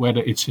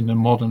 whether it's in the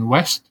modern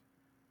West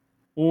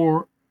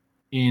or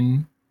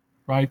in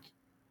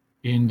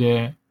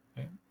the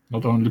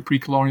not only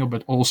pre-colonial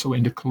but also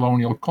in the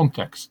colonial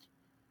context,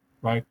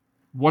 right?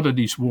 What are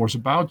these wars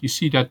about? You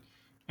see that,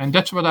 and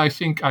that's what I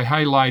think I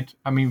highlight.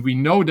 I mean, we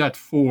know that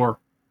for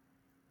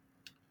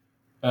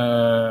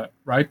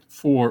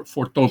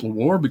total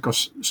war,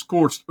 because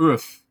scorched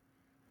earth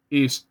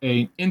is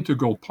an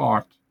integral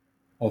part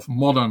of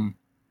modern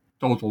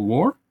total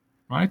war,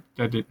 right?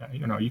 That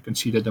you can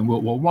see that in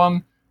World War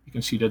I, you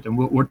can see that in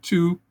World War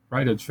II,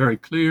 right? It's very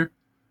clear.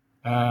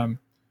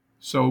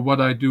 So what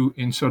I do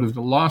in sort of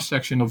the last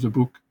section of the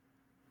book,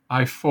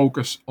 I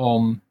focus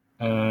on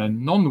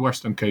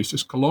non-Western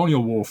cases,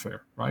 colonial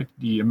warfare, right?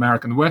 The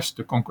American West,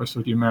 the conquest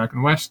of the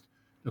American West,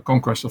 the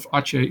conquest of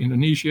Aceh,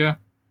 Indonesia,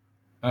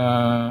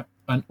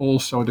 and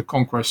also the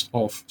conquest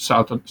of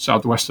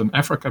southwestern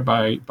Africa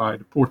by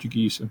the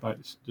Portuguese and by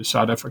the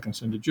South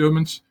Africans and the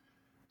Germans,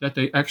 that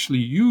they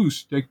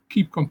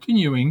keep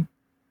continuing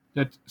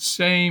that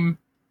same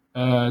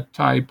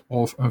type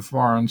of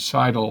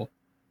environmental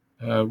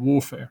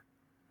warfare,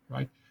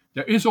 right?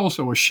 There is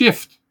also a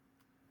shift,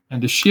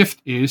 and the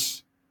shift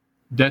is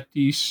that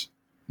these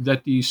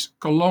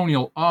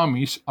colonial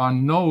armies are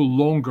no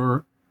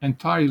longer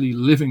entirely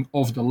living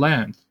off the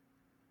land,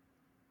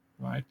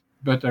 right?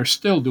 But they're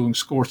still doing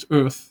scorched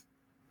earth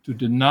to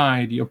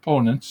deny the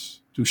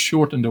opponents, to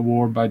shorten the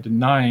war by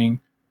denying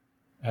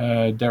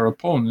their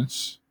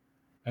opponents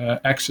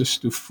access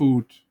to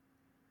food,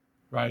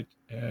 right?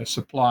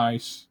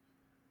 Supplies,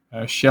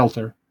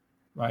 shelter,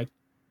 right?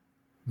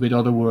 With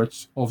other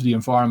words, of the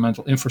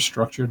environmental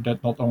infrastructure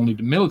that not only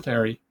the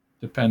military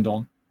depend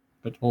on,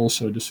 but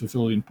also the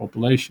civilian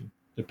population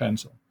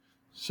depends on.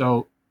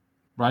 So,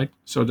 right?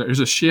 So there is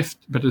a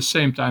shift, but at the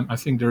same time, I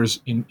think there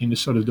is in the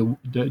sort of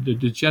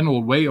the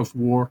general way of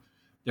war,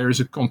 there is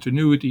a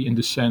continuity in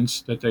the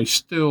sense that they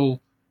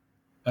still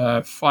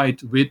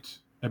fight with,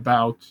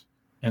 about,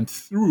 and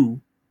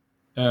through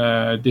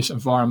this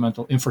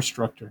environmental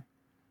infrastructure,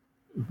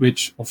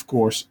 which of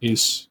course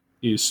is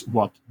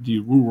what the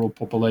rural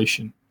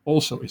population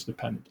also is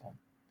dependent on.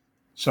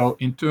 So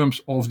in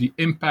terms of the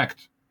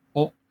impact,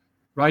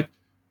 right,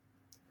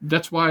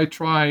 that's why I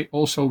try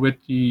also with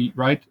the,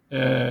 right,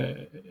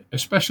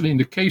 especially in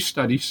the case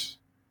studies,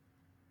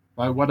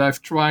 right, what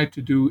I've tried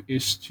to do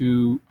is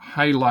to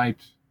highlight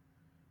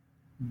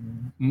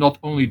not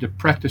only the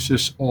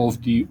practices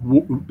of the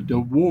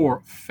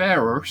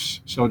warfarers,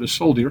 so the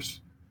soldiers,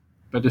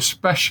 but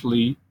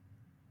especially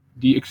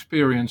the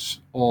experience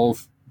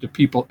of the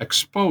people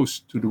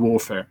exposed to the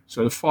warfare,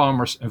 so the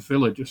farmers and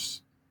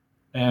villagers,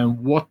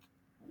 and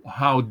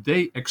how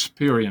they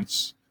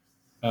experience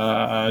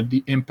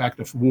the impact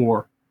of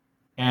war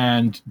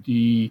and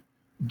the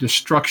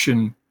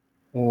destruction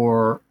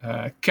or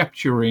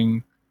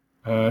capturing,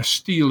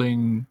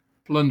 stealing,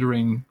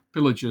 plundering,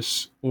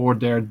 pillages, or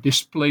their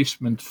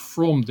displacement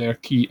from their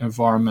key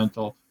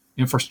environmental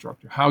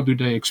infrastructure. How do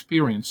they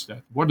experience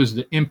that? What is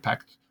the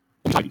impact,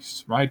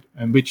 right?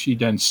 And which you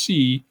then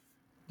see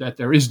that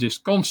there is this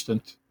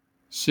constant,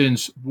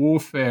 since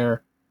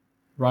warfare,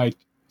 right,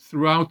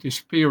 throughout this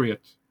period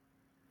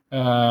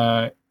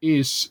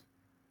is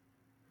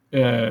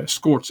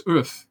scorched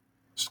earth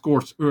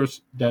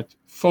that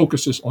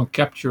focuses on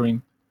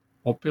capturing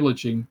or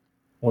pillaging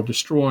or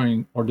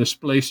destroying or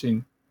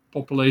displacing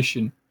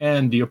population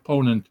and the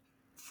opponent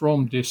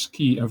from this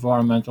key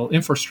environmental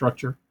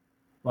infrastructure,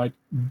 right?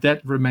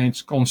 That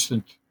remains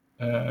constant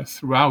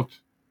throughout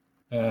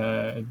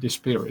this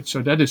period.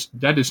 So that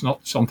is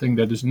not something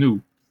that is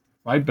new,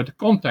 right? But the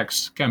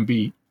context can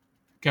be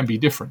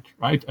different,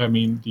 right? I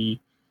mean, the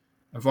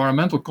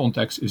environmental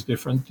context is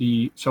different.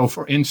 So,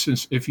 for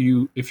instance, if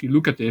you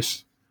look at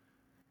this,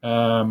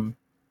 the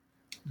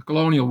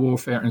colonial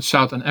warfare in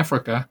Southern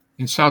Africa.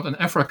 In Southern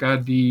Africa,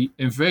 the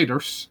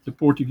invaders, the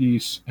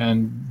Portuguese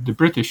and the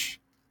British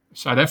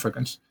South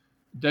Africans,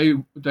 they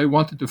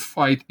wanted to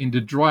fight in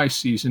the dry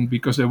season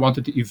because they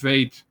wanted to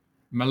evade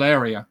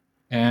malaria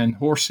and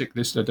horse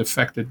sickness that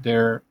affected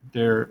their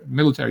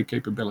military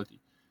capability.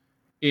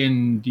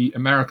 in the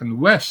American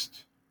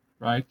West,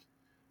 right,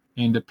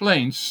 in the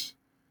plains,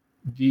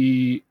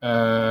 the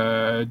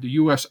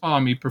U.S.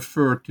 Army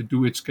preferred to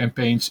do its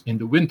campaigns in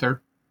the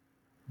winter,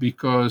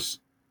 because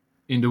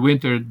in the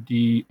winter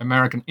the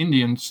American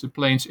Indians, the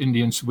Plains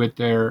Indians, with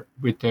their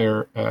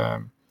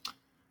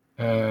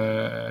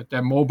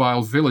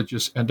mobile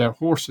villages and their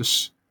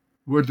horses,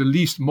 were the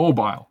least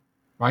mobile,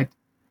 right?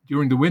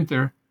 During the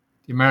winter,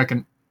 the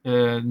American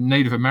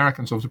Native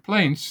Americans of the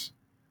plains,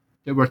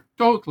 they were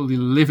totally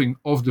living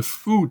off the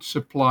food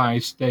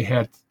supplies they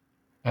had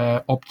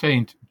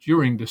obtained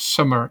during the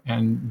summer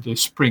and the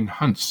spring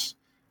hunts.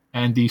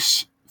 And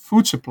these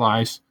food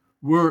supplies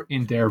were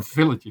in their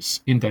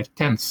villages, in their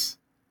tents,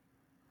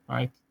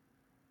 right?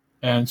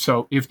 And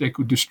so if they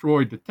could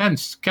destroy the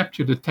tents,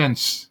 capture the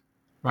tents,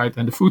 right,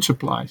 and the food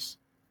supplies,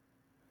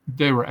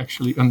 they were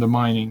actually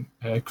undermining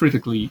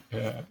critically,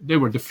 they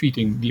were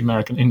defeating the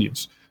American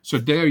Indians. So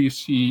there you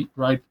see,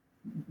 right,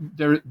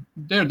 there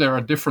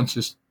are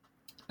differences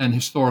and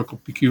historical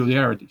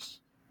peculiarities.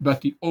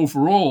 But the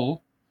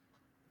overall,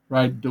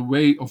 right, the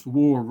way of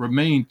war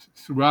remained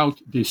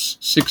throughout this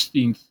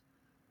 16th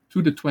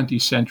to the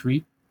 20th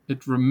century.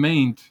 It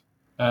remained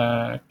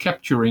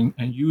capturing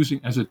and using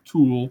as a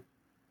tool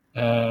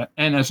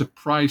and as a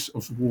price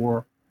of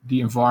war the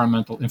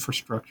environmental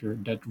infrastructure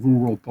that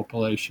rural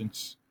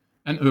populations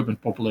and urban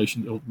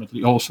populations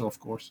ultimately also, of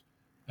course,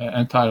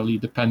 entirely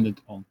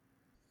dependent on.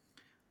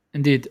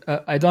 Indeed.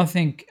 I don't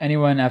think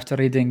anyone after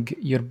reading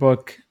your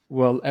book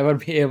will ever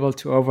be able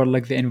to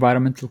overlook the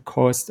environmental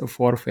cost of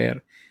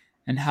warfare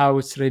and how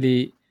it's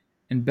really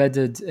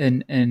embedded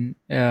in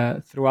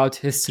throughout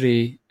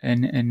history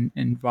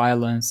in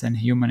violence and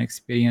human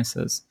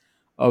experiences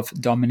of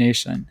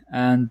domination.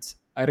 And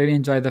I really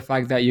enjoy the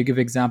fact that you give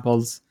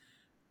examples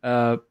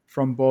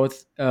from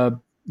both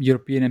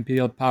European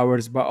imperial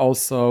powers, but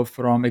also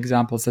from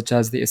examples such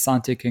as the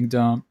Asante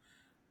Kingdom,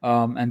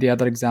 and the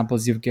other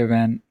examples you've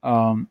given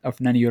of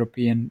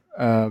non-European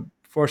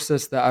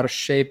forces that are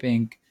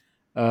shaping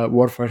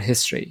warfare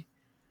history.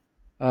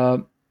 Uh,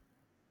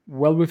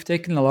 well, we've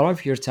taken a lot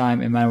of your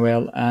time,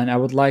 Emmanuel, and I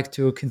would like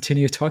to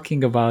continue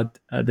talking about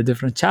the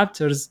different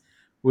chapters,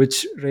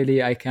 which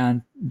really I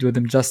can't do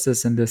them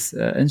justice in this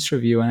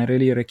interview. And I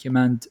really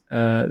recommend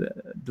the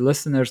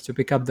listeners to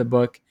pick up the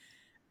book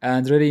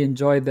and really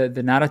enjoy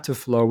the narrative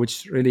flow,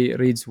 which really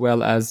reads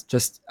well as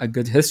just a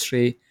good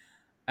history,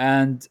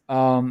 and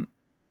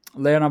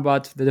learn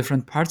about the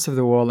different parts of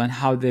the world and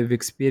how they've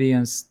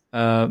experienced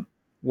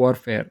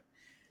warfare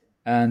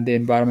and the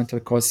environmental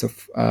costs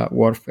of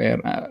warfare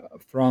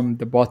from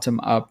the bottom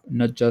up,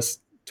 not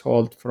just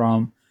told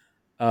from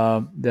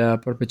the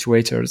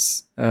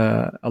perpetrators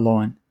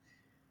alone.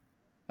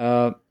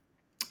 Uh,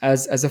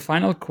 as a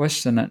final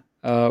question,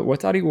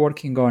 what are you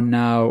working on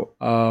now?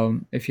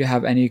 If you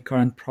have any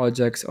current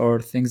projects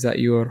or things that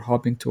you are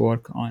hoping to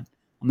work on,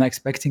 I'm not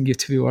expecting you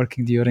to be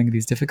working during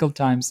these difficult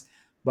times,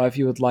 but if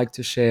you would like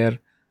to share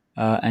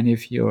any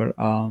of your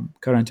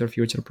current or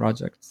future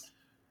projects.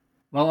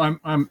 Well,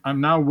 I'm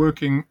now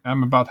working.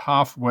 I'm about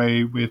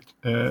halfway with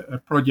a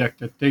project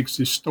that takes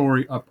this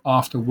story up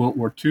after World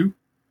War II,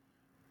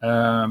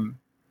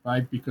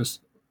 right? Because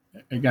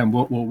again,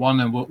 World War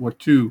I and World War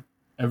II,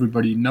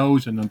 everybody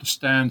knows and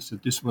understands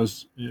that this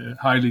was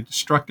highly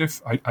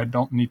destructive. I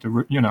don't need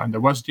to, and there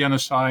was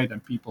genocide,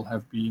 and people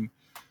have been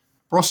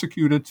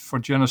prosecuted for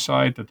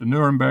genocide at the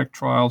Nuremberg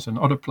trials and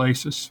other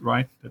places,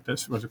 right? That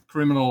this was a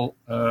criminal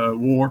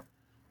war.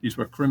 These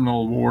were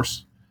criminal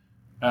wars.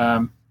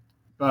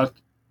 But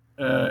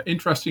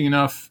interesting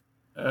enough,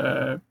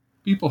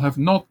 people have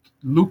not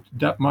looked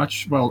that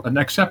much. Well, an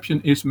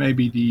exception is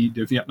maybe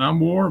the Vietnam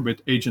War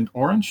with Agent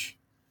Orange,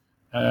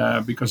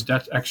 because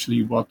that's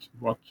actually what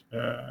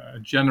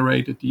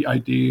generated the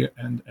idea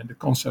and the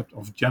concept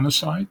of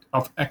genocide,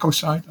 of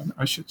ecocide,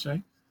 I should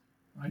say,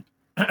 right?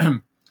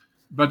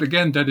 But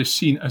again, that is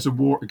seen as a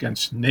war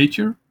against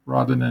nature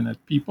rather than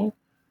at people.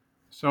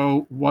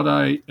 So what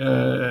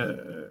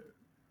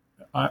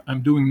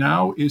I'm doing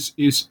now is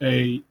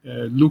a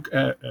look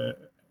at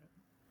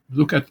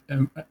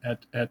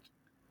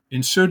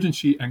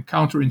insurgency and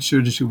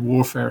counterinsurgency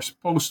warfare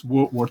post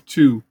World War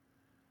II,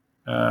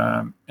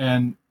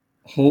 and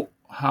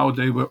how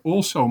they were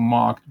also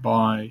marked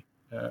by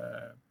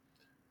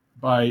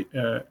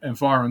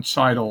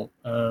environmental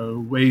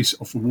ways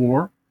of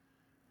war,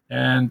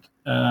 and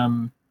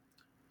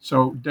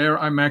so there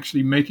I'm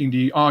actually making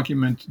the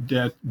argument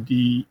that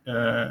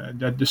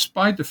that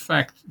despite the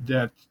fact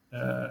that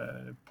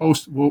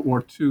post World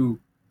War II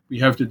we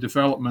have the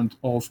development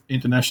of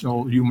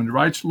international human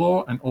rights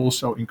law and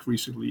also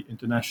increasingly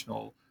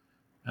international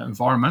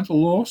environmental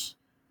laws,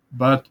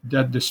 but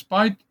that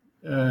despite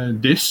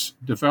this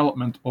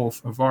development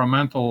of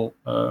environmental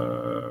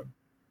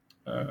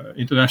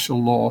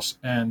international laws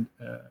and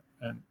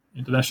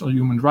international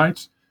human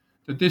rights,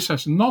 that this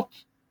has not,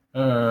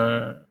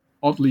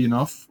 oddly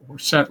enough or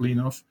sadly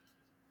enough,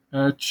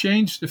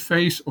 changed the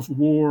face of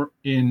war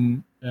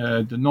in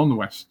the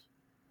non-West,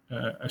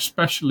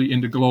 especially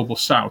in the global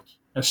South,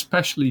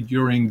 especially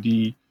during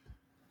the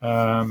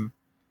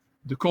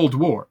the Cold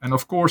War. And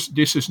of course,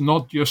 this is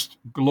not just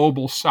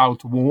global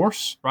South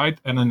wars, right?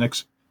 And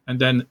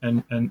then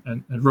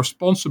a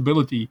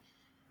responsibility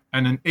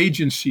and an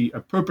agency,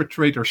 a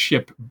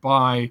perpetratorship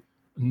by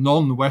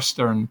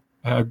non-Western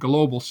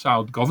global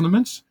South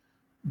governments,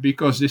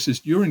 because this is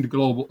during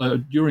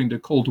the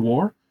Cold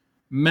War.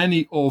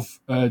 Many of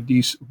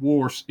these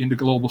wars in the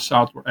global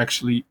South were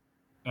actually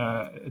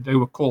they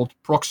were called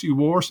proxy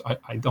wars.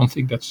 I don't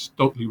think that's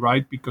totally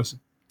right, because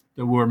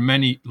there were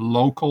many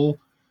local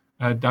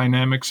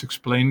dynamics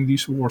explaining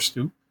these wars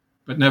too.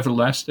 But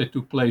nevertheless, they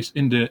took place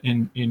in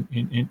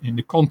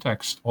the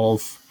context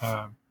of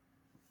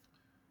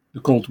the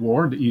Cold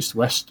War, the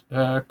East-West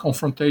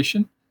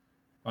confrontation,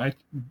 right?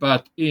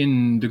 But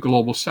in the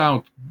global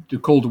South, the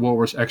Cold War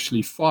was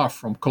actually far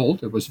from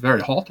cold. It was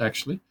very hot,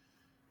 actually.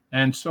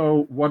 And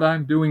so what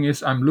I'm doing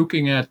is I'm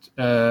looking at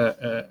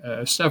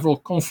several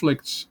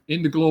conflicts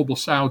in the global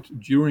South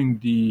during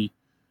the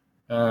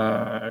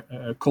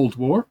Cold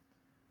War,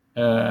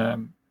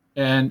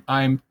 and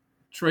I'm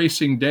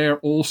tracing there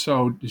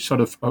also the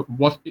sort of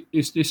what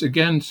is this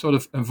again? Sort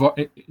of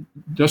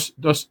does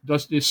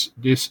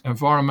this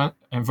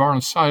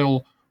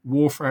environmental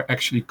warfare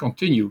actually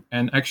continue?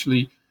 And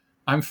actually,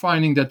 I'm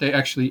finding that they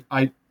actually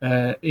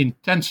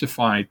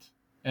intensified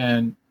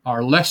and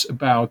are less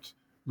about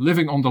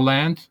living on the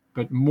land,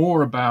 but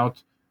more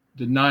about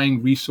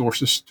denying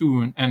resources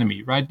to an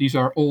enemy. Right? These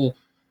are all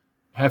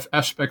have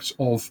aspects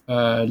of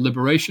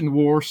liberation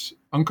wars,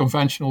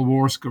 unconventional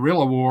wars,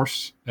 guerrilla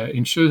wars,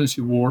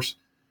 insurgency wars,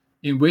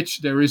 in which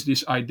there is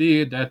this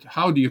idea that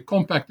how do you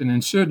combat an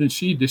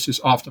insurgency? This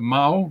is after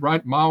Mao,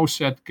 right? Mao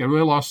said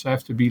guerrillas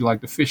have to be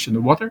like the fish in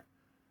the water,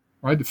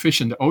 right? The fish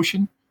in the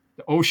ocean.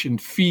 The ocean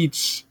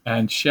feeds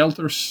and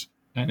shelters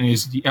and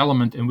is the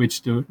element in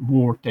which the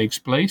war takes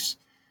place.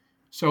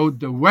 So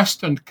the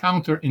Western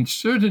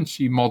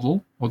counterinsurgency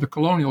model, or the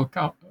colonial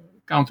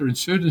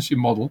counterinsurgency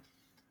model,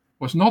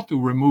 was not to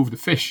remove the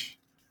fish.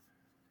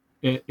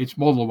 Its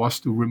model was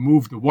to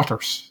remove the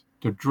waters,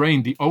 to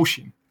drain the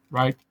ocean,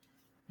 right?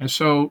 And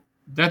so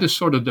that is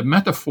sort of the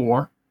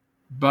metaphor,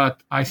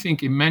 but I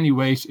think in many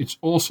ways it's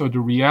also the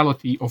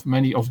reality of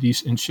many of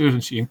these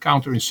insurgency and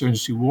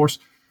counterinsurgency wars.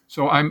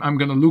 So I'm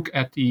going to look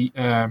at the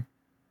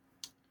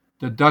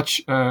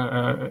Dutch,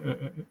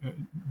 the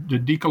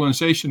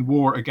decolonization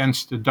war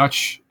against the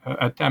Dutch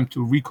attempt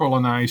to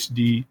recolonize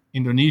the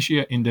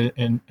Indonesia in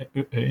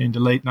the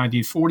late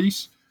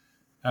 1940s.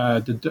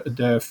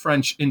 The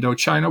French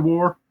Indochina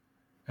War,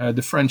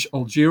 the French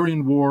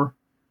Algerian War,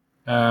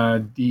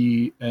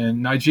 the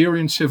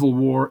Nigerian Civil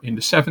War in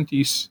the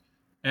 70s,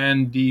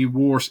 and the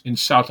wars in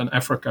Southern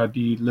Africa,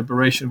 the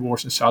liberation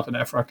wars in Southern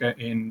Africa,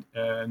 in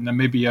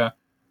Namibia,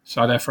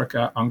 South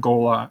Africa,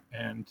 Angola,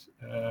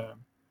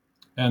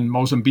 and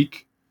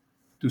Mozambique,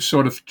 to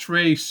sort of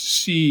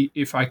see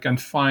if I can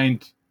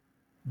find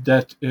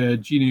that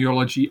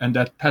genealogy and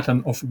that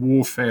pattern of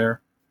warfare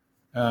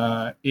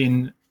on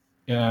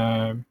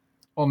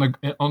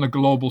a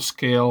global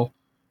scale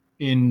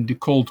in the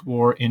Cold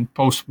War, in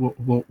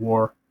post-World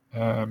War,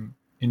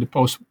 in the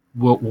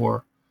post-World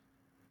War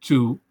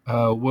II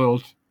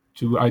world,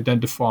 to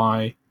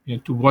identify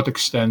to what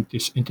extent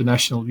this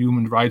international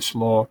human rights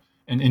law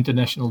and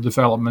international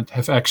development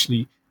have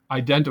actually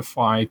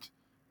identified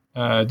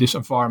this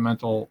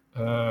environmental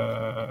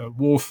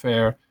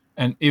warfare,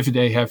 and if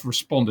they have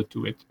responded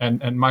to it.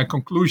 And my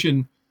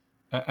conclusion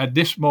at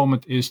this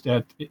moment is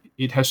that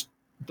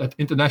that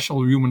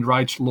international human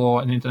rights law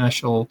and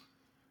international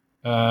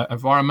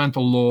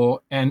environmental law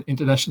and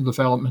international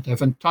development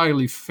have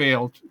entirely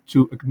failed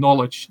to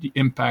acknowledge the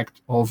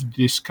impact of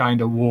this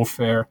kind of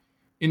warfare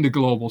in the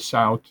global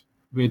South,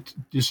 with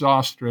a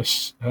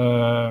disastrous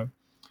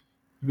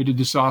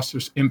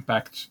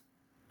impact.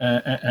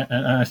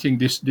 And I think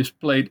this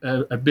played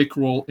a big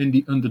role in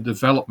the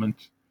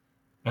underdevelopment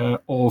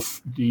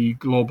of the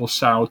global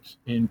South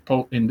in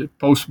the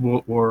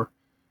post-World War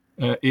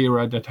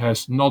era that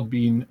has not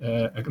been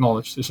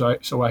acknowledged.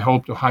 So I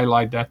hope to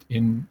highlight that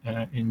in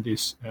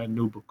this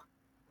new book.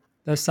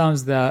 That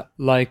sounds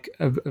like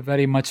a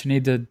very much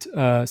needed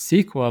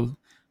sequel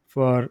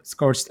for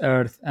Scorched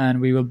Earth,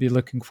 and we will be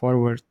looking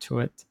forward to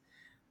it.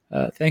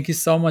 Thank you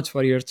so much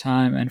for your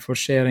time and for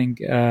sharing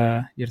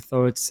your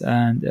thoughts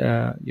and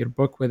your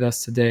book with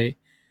us today.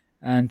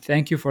 And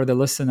thank you for the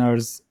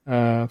listeners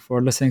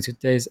for listening to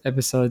today's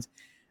episode,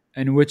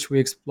 in which we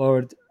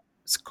explored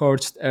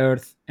Scorched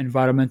Earth: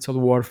 Environmental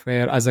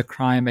Warfare as a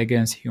Crime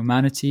Against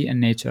Humanity and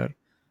Nature,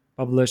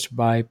 published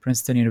by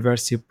Princeton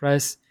University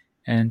Press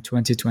in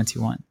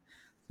 2021.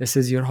 This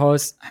is your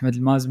host, Ahmed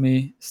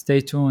Al-Mazmi.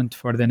 Stay tuned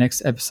for the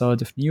next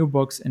episode of New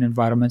Books in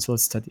Environmental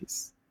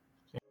Studies.